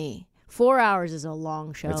just like me. 4 hours is a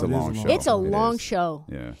long show. It's a long show. It's a long show.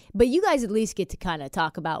 Yeah. But you guys at least get to kind of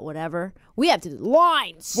talk about whatever. We have to do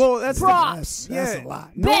lines. Well, that's props. That's a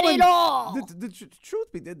lot. Bet it all. The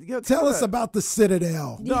truth be, Tell us about the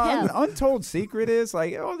Citadel. The untold secret is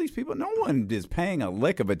like all these people. No one is paying a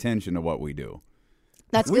lick of attention to what we do.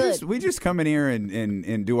 That's good. We just come in here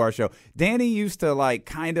and do our show. Danny used to like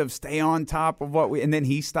kind of stay on top of and then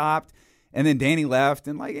he stopped, and then Danny left,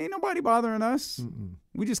 and like ain't nobody bothering us.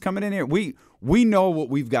 We just coming in here. We know what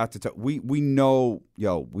we've got to talk. We know,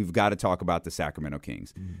 we've got to talk about the Sacramento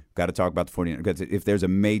Kings. Got to talk about the 49ers. Because if there's a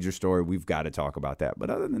major story, we've got to talk about that. But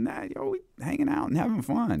other than that, we hanging out and having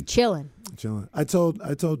fun, chilling. I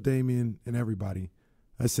told Damien and everybody.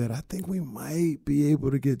 I said I think we might be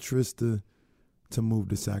able to get Trista to move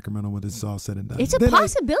to Sacramento when it's all said and done. It's a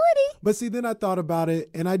possibility. But see, then I thought about it,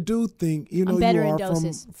 and I do think, I'm you better are in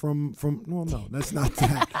doses. from no, that's not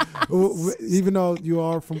that. Even though you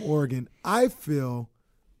are from Oregon, I feel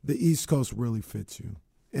the East Coast really fits you,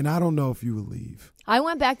 and I don't know if you would leave. I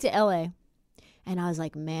went back to L.A., and I was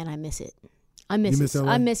like, man, I miss it. I miss You it. miss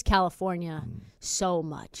LA? I miss California so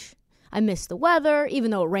much. I miss the weather,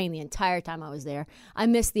 even though it rained the entire time I was there. I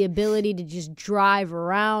miss the ability to just drive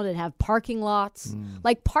around and have parking lots.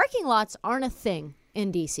 Like, parking lots aren't a thing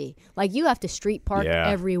in D.C. Like, you have to street park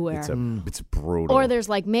everywhere. It's brutal. Or there's,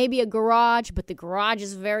 like, maybe a garage, but the garage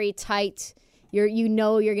is very tight. You're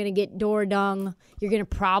going to get door dung. You're going to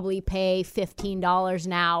probably pay $15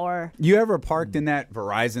 an hour. You ever parked in that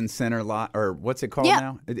Verizon Center lot, or what's it called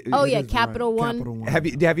now? Capital One. Have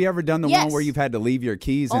you ever done the Yes. one where you've had to leave your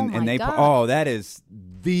keys and, Oh, and my they God. that is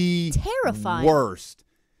the Terrifying. worst.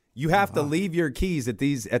 You have to leave your keys at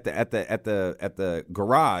the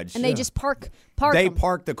garage, And they just park They them.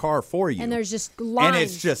 park the car for you, And there's just lines. and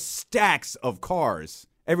it's just stacks of cars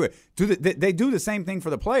everywhere. They do the same thing for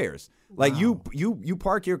the players. Like you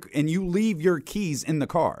park and you leave your keys in the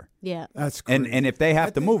car. Yeah, That's crazy. And if they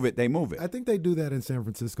have to move it, they move it. I think they do that in San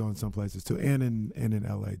Francisco and some places too, and in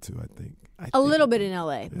L.A. too. I think a little bit in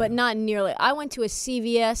L.A., but not nearly. I went to a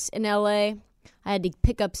CVS in L.A. I had to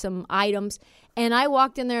pick up some items, and I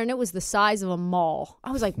walked in there, and it was the size of a mall.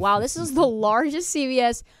 I was like, wow, this is the largest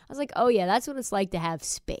CVS. I was like, oh, yeah, that's what it's like to have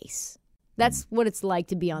space. That's what it's like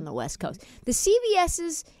to be on the West Coast. The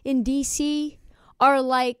CVSs in D.C. are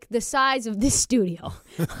like the size of this studio.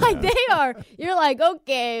 Like they are. You're like,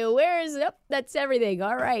 okay, where is it? That's everything.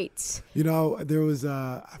 All right. There was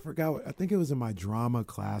I forgot. I think it was in my drama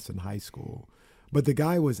class in high school, but the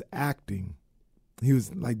guy was acting. He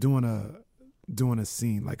was like doing a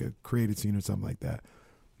scene, like a created scene or something like that.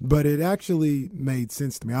 But it actually made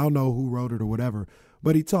sense to me. I don't know who wrote it or whatever,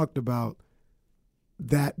 but he talked about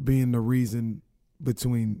that being the reason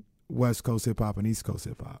between West Coast hip hop and East Coast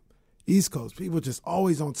hip hop. East Coast, people just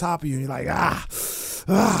always on top of you, and you're like, da,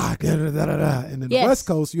 da, da, da. And then the West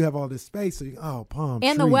Coast, you have all this space, so palm and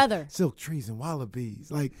trees, the weather, silk trees and wallabies.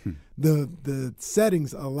 Like the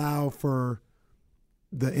settings allow for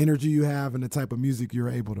the energy you have and the type of music you're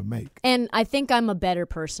able to make. And I think I'm a better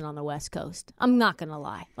person on the West Coast. I'm not going to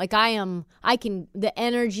lie. Like the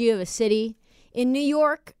energy of a city. In New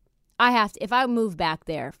York, if I move back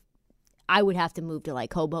there, I would have to move to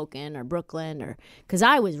like Hoboken or Brooklyn because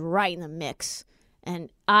I was right in the mix.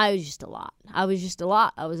 And I was just a lot. I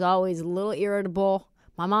was always a little irritable.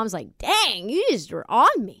 My mom's like, dang, you just were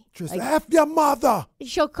on me. Just like, F your mother.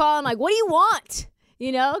 She'll call and like, what do you want?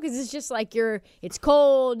 You know, because it's just like it's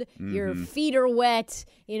cold, your feet are wet,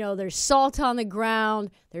 you know, there's salt on the ground,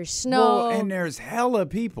 there's snow. Well, and there's hella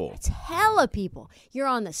people. It's hella people. You're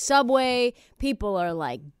on the subway, people are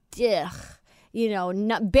like, ugh. You know,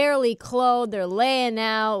 barely clothed. They're laying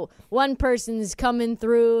out. One person's coming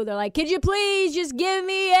through. They're like, could you please just give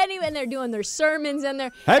me any? And they're doing their sermons and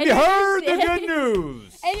they're. Have you heard the good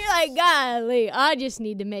news? And you're like, golly, I just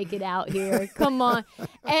need to make it out here. Come on.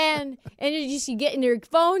 And you getting your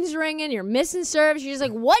phone's ringing. You're missing service. You're just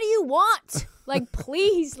like, what do you want? Like,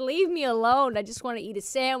 please leave me alone. I just want to eat a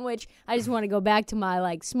sandwich. I just want to go back to my,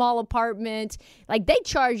 like, small apartment. Like, they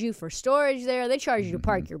charge you for storage there. They charge you to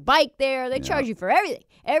park your bike there. They charge you for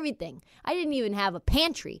everything. I didn't even have a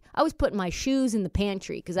pantry. I was putting my shoes in the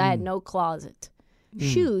pantry because I had no closet.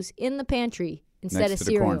 Shoes in the pantry instead Next of to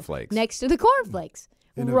the cereal. cornflakes. Next to the cornflakes.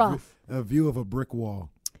 Rough. A view of a brick wall.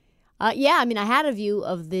 Yeah, I mean, I had a view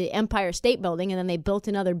of the Empire State Building, and then they built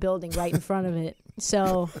another building right in front of it.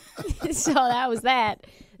 So that was that.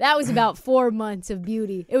 That was about 4 months of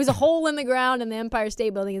beauty. It was a hole in the ground in the Empire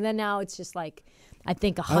State Building, and then now it's just like, I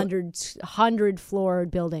think 100-floor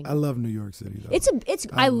building. I love New York City, though.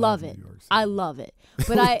 I love it. I love it.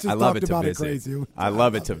 But I love it to visit. I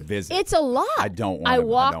love it to visit. It's a lot. I don't want. I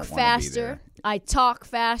walk faster. I talk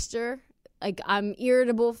faster. Like, I'm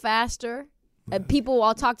irritable faster.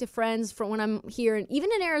 I'll talk to friends from when I'm here, and even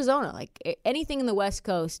in Arizona, like anything in the West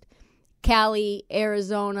Coast, Cali,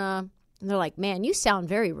 Arizona, and they're like, man, you sound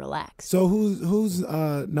very relaxed. So who's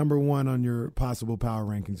number one on your possible power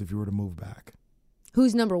rankings if you were to move back?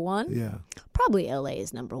 Who's number one? Yeah. Probably L.A.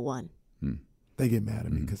 is number one. They get mad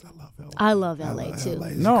at me because I love L.A. I love L.A. too.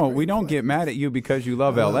 No, we don't get mad at you because you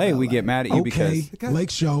love L.A. We get mad at you because Lake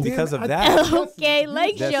Show. Because of that. Okay,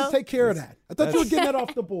 Lake Show. Take care of that. I thought you were getting that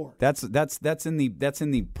off the board. That's in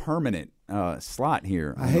the permanent slot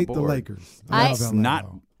here. I hate the Lakers. I love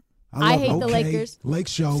LA, I hate the Lakers. Lake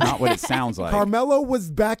Show. Not what it sounds like. Carmelo was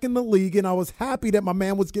back in the league, and I was happy that my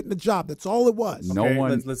man was getting a job. That's all it was.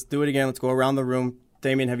 Let's do it again. Let's go around the room.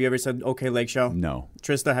 Damien, have you ever said okay Lake Show? No.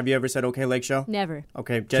 Trista, have you ever said okay Lake Show? Never.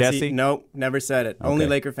 Okay, Jesse? No, never said it. Okay. Only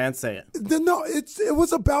Laker fans say it. No, it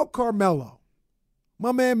was about Carmelo.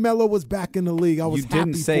 My man Melo was back in the league. I was You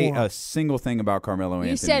didn't happy say for him. a single thing about Carmelo Anthony.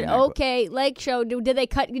 You said okay Lake Show. Did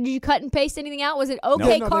you cut and paste anything out? Was it okay No,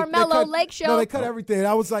 they Carmelo cut, Lake Show? No, they cut everything.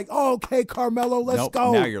 I was like, oh, okay, Carmelo, let's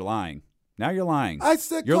go. Now you're lying. I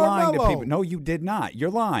said you're lying to Carmelo. people. No, you did not. You're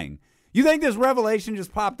lying. You think this revelation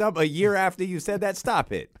just popped up a year after you said that?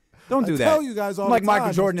 Stop it. Don't do that. I tell you guys all like the time.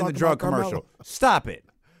 Michael Jordan in the drug commercial. Stop it.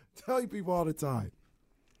 Tell you people all the time.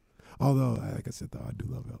 Although, like I said, though, I do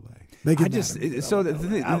love L.A. They get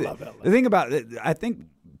I love LA. The thing about it, I think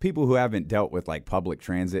people who haven't dealt with like public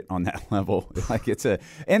transit on that level, like the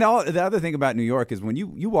other thing about New York is when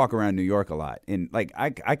you walk around New York a lot, and like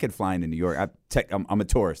I could fly into New York. I'm a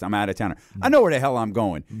tourist. I'm out of towner. I know where the hell I'm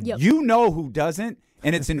going. Yep. You know who doesn't,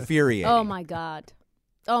 and it's infuriating. Oh my God.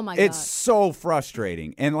 It's so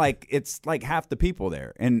frustrating. And like it's like half the people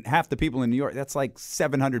there. And half the people in New York, that's like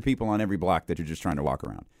 700 people on every block that you're just trying to walk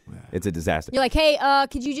around. Yeah. It's a disaster. You're like, hey,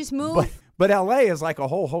 could you just move? But LA is like a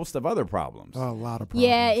whole host of other problems. A lot of problems.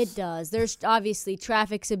 Yeah, it does. There's obviously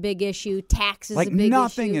traffic's a big issue. Tax is a big issue. Like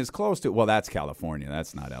nothing is close to. Well, that's California.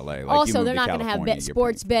 That's not LA. Like also, they're not going to have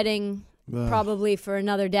sports betting probably for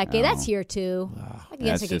another decade. That's here too. I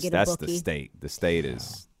guess I could get a bookie. That's the state. The state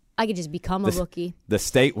is. I could just become a bookie. The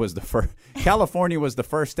state was the first. California was the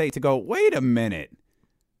first state to go, wait a minute.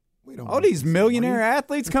 All these millionaire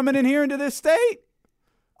athletes coming in here into this state?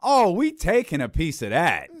 Oh, we taking a piece of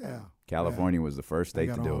that. Yeah. California was the first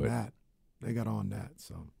state to do it. They got on that.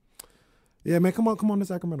 So, yeah, man, come on to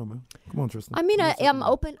Sacramento, man. Come on, Tristan. I mean, I'm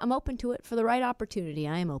open. I'm open to it for the right opportunity.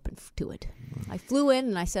 I am open to it. I flew in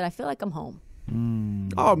and I said, I feel like I'm home.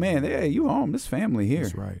 Oh man, yeah, you home? This family here.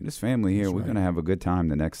 That's right. This family here. That's We're right. gonna have a good time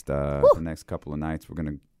the next couple of nights. We're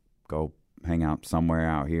gonna go hang out somewhere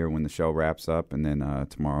out here when the show wraps up, and then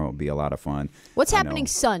tomorrow will be a lot of fun. What's happening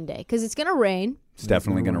Sunday? Because it's gonna rain. It's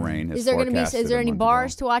definitely gonna rain. Is there gonna be? Is there any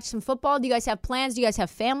bars to watch some football? Do you guys have plans? Do you guys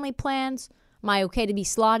have family plans? Am I okay to be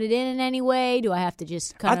slotted in any way? Do I have to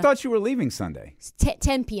just kind of? I thought you were leaving Sunday.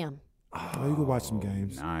 10 p.m. Oh, you can watch some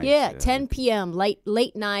games. Nice. Yeah, 10 p.m. late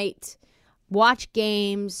night. Watch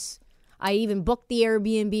games. I even booked the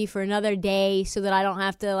Airbnb for another day so that I don't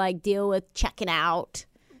have to like deal with checking out.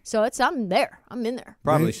 So I'm there. I'm in there.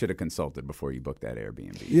 Probably should have consulted before you booked that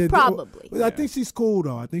Airbnb. Yeah, probably. I think she's cool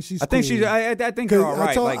though. I think she's. I think cool. I think you're all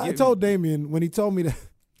right. I told Damien when he told me that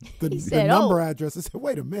the said, number address. I said,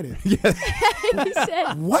 wait a minute. He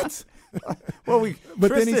said, What? Well,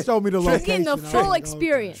 But then he showed me the he's location. getting the I was full like,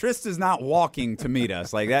 experience. Trista's not walking to meet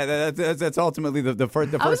us. Like that's ultimately the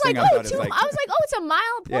first I was thing like, I oh, thought is like. I was like, oh, it's a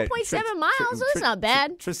mile, 1.7 miles. So that's not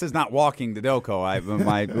bad. Trista's not walking to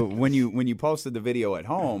Delco. When you posted the video at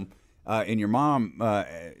home, and your mom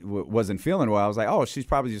wasn't feeling well, I was like, oh, she's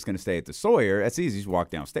probably just going to stay at the Sawyer. That's easy. Just walk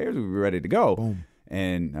downstairs. We'll be ready to go. Boom.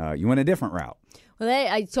 And you went a different route. Well,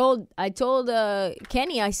 I told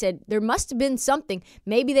Kenny, I said, there must have been something.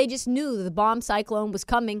 Maybe they just knew the bomb cyclone was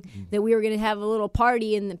coming, that we were going to have a little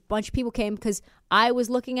party, and a bunch of people came, because I was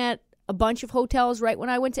looking at a bunch of hotels right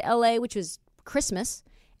when I went to L.A., which was Christmas,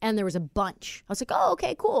 and there was a bunch. I was like, oh,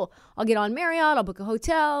 okay, cool. I'll get on Marriott. I'll book a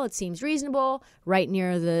hotel. It seems reasonable. Right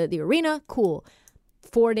near the arena. Cool.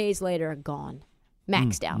 4 days later, gone.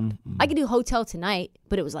 Maxed out. I could do hotel tonight,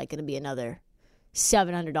 but it was like going to be another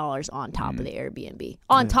 $700 on top of the Airbnb.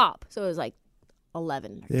 On top. So it was like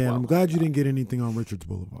 11 or 12. I'm glad you didn't get anything on Richards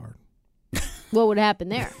Boulevard. What would happen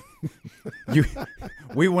there?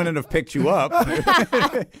 We wouldn't have picked you up.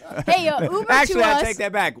 Hey, Uber Actually, to us. I take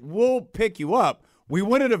that back. We'll pick you up. We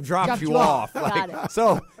wouldn't have dropped you off. Got it.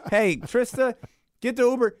 So, hey, Trista, get the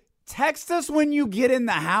Uber. Text us when you get in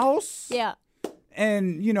the house. Yeah.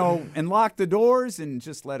 And, and lock the doors and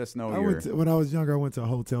just let us know When I was younger, I went to a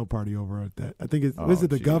hotel party over at that. I think it's, Oh, is it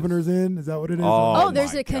the geez. Governor's Inn? Is that what it is? Oh,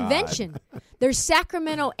 there's my a God. convention. There's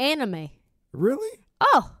Sacramento Anime. Really?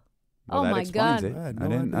 Oh. Well, oh, that my explains God. it. I had I no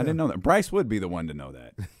didn't idea. know that. Bryce would be the one to know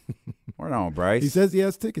that. Where on, Bryce? He says he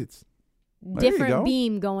has tickets. you Different go.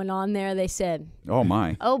 beam going on there, they said. Oh,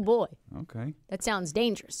 my. Oh, boy. Okay. That sounds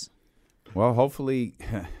dangerous. Well, hopefully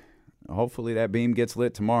that beam gets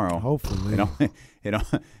lit tomorrow. Hopefully.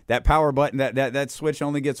 That power button, that switch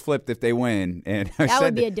only gets flipped if they win. And I That said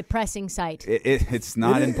would be a depressing sight. it's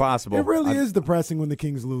not impossible. It really is depressing when the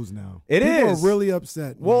Kings lose now. It People is. are really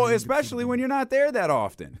upset. Well, especially when you're not there that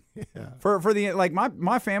often. Yeah. For the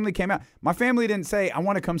my family came out. My family didn't say I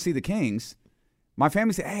want to come see the Kings. My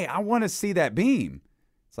family said, "Hey, I want to see that beam."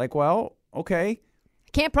 It's like, well, okay.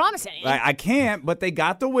 Can't promise anything. I can't, but they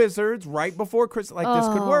got the Wizards right before Christmas. Like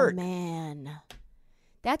this could work. Oh, man.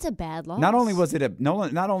 That's a bad loss. Not only was it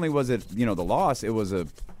the loss, it was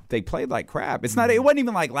they played like crap. It wasn't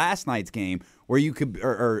even like last night's game where you could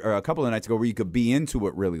or a couple of nights ago where you could be into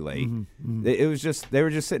it really late. It was just they were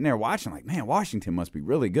just sitting there watching like, man, Washington must be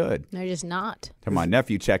really good. They're just not. So my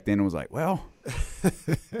nephew checked in and was like, well,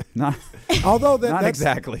 not Although not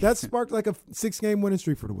exactly. That sparked like a 6-game winning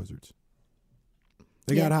streak for the Wizards.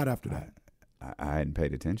 They got hot after that. I hadn't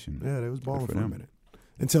paid attention. Yeah, they was balling for a them. minute.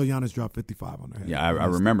 Until Giannis dropped 55 on their head. Yeah, I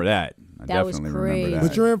remember that. I That was definitely remember crazy. that.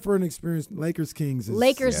 But you're in for an experience. Lakers Kings is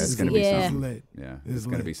Lakers Yeah, it's is gonna be something. lit. Yeah, It's it's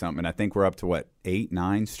going to lit. be something. I think we're up to, 8,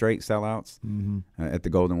 9 straight sellouts at the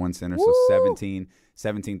Golden One Center. Woo! So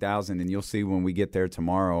 17,000. And you'll see when we get there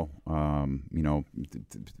tomorrow,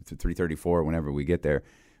 3:34, whenever we get there,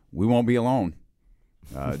 we won't be alone.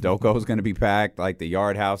 Doco is going to be packed. Like the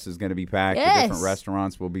Yard House is going to be packed. Yes. The different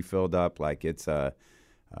restaurants will be filled up. Like it's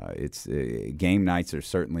game nights are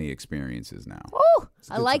certainly experiences now. Oh,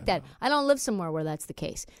 I like that. I don't live somewhere where that's the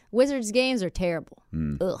case. Wizards games are terrible.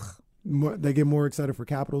 Ugh. They get more excited for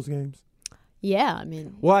Capitals games. Yeah, I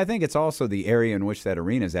mean, Well, I think it's also the area in which that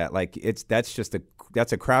arena's at. Like that's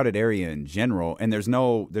a crowded area in general, and there's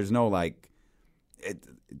no like,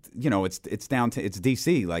 it's down to it's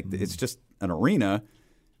DC. Like it's just an arena.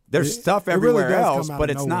 There's stuff it really everywhere does else, come out but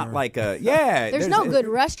of it's not nowhere. like a there's no good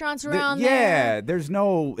restaurants around there. Yeah, there's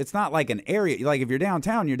no. It's not like an area. Like if you're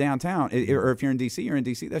downtown, you're downtown, or if you're in DC, you're in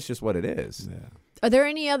DC. That's just what it is. Yeah. Are there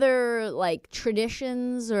any other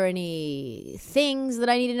traditions or any things that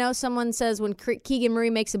I need to know? Someone says when Keegan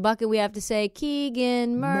Murray makes a bucket, we have to say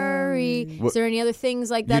Keegan Murray. Is there any other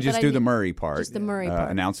things like that? You just that do I the need? Murray part. Just the Murray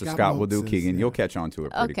part. Announcer Scott Scott will do Moak says, Keegan. yeah. You'll catch on to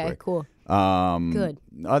it pretty Okay, quick. cool. Good. Good.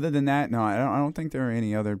 Other than that, no, I don't think there are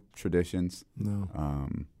any other traditions. No.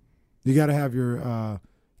 You got to have your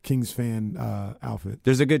Kings fan outfit.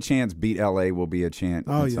 There's a good chance "Beat LA" will be a chant.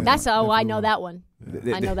 Oh, at yeah. some That's point. I know that one.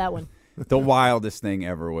 I know that one. The wildest thing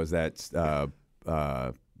ever was that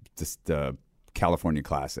the California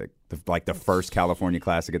Classic, the first California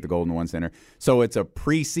Classic at the Golden One Center. So it's a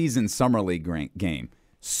preseason summer league game,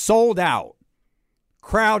 sold out,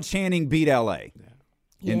 crowd chanting "Beat LA."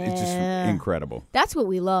 And it's just incredible. That's what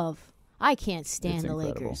we love. I can't stand It's the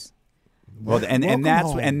incredible. Lakers. Well, and Welcome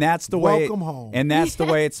that's home. the way Welcome home. and that's the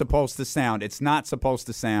way it's supposed to sound. It's not supposed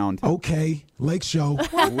to sound. Okay, Lake Show.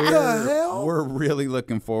 What the hell? We're really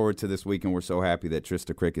looking forward to this week, and we're so happy that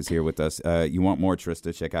Trista Crick is here with us. You want more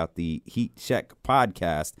Trista? Check out the Heat Check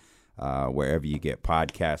podcast. wherever you get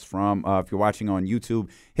podcasts from. If you're watching on YouTube,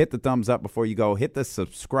 hit the thumbs up before you go. Hit the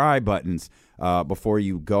subscribe buttons before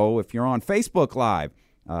you go. If you're on Facebook Live,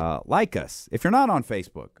 like us. If you're not on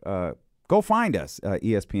Facebook, go find us,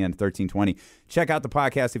 ESPN 1320. Check out the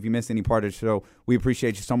podcast if you missed any part of the show. We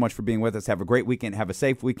appreciate you so much for being with us. Have a great weekend. Have a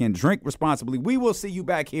safe weekend. Drink responsibly. We will see you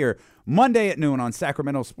back here Monday at noon on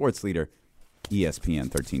Sacramento Sports Leader, ESPN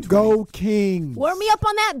 1320. Go Kings. Warm me up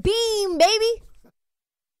on that beam, baby.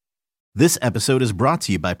 This episode is brought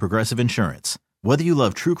to you by Progressive Insurance. Whether you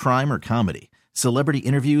love true crime or comedy, celebrity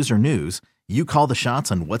interviews or news, you call the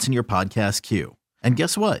shots on what's in your podcast queue. And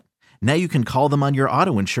guess what? Now you can call them on your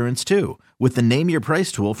auto insurance too with the Name Your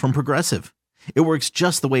Price tool from Progressive. It works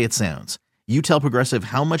just the way it sounds. You tell Progressive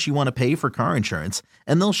how much you want to pay for car insurance,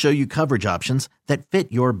 and they'll show you coverage options that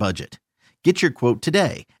fit your budget. Get your quote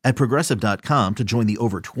today at Progressive.com to join the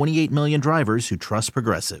over 28 million drivers who trust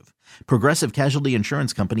Progressive. Progressive Casualty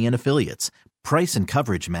Insurance Company and Affiliates. Price and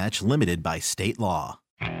coverage match limited by state law.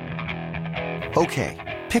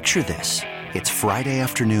 Okay, picture this. It's Friday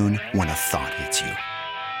afternoon when a thought hits you.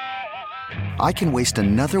 I can waste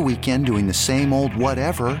another weekend doing the same old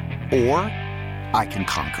whatever, or I can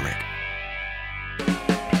conquer it.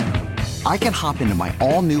 I can hop into my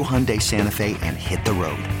all-new Hyundai Santa Fe and hit the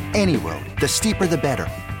road. Any road. The steeper, the better.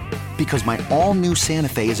 Because my all-new Santa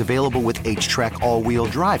Fe is available with H-Track all-wheel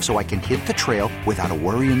drive, so I can hit the trail without a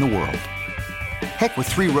worry in the world. Heck, with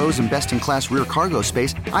 3 rows and best-in-class rear cargo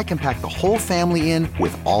space, I can pack the whole family in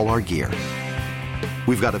with all our gear.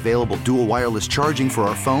 We've got available dual wireless charging for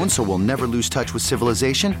our phones, so we'll never lose touch with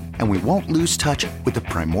civilization, and we won't lose touch with the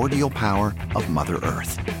primordial power of Mother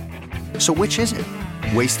Earth. So which is it?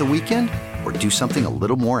 Waste the weekend or do something a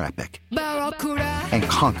little more epic? And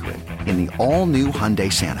conquer it in the all-new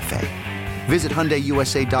Hyundai Santa Fe. Visit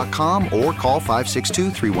HyundaiUSA.com or call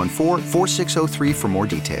 562-314-4603 for more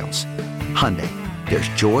details. Hyundai, there's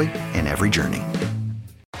joy in every journey.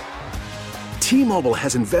 T-Mobile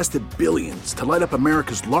has invested billions to light up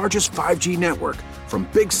America's largest 5G network, from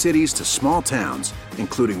big cities to small towns,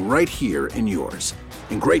 including right here in yours.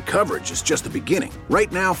 And great coverage is just the beginning.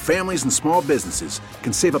 Right now, families and small businesses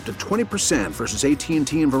can save up to 20% versus AT&T and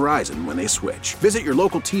Verizon when they switch. Visit your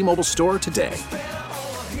local T-Mobile store today.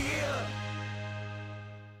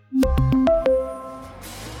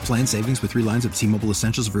 Plan savings with 3 lines of T-Mobile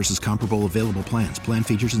Essentials versus comparable available plans. Plan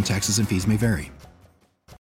features and taxes and fees may vary.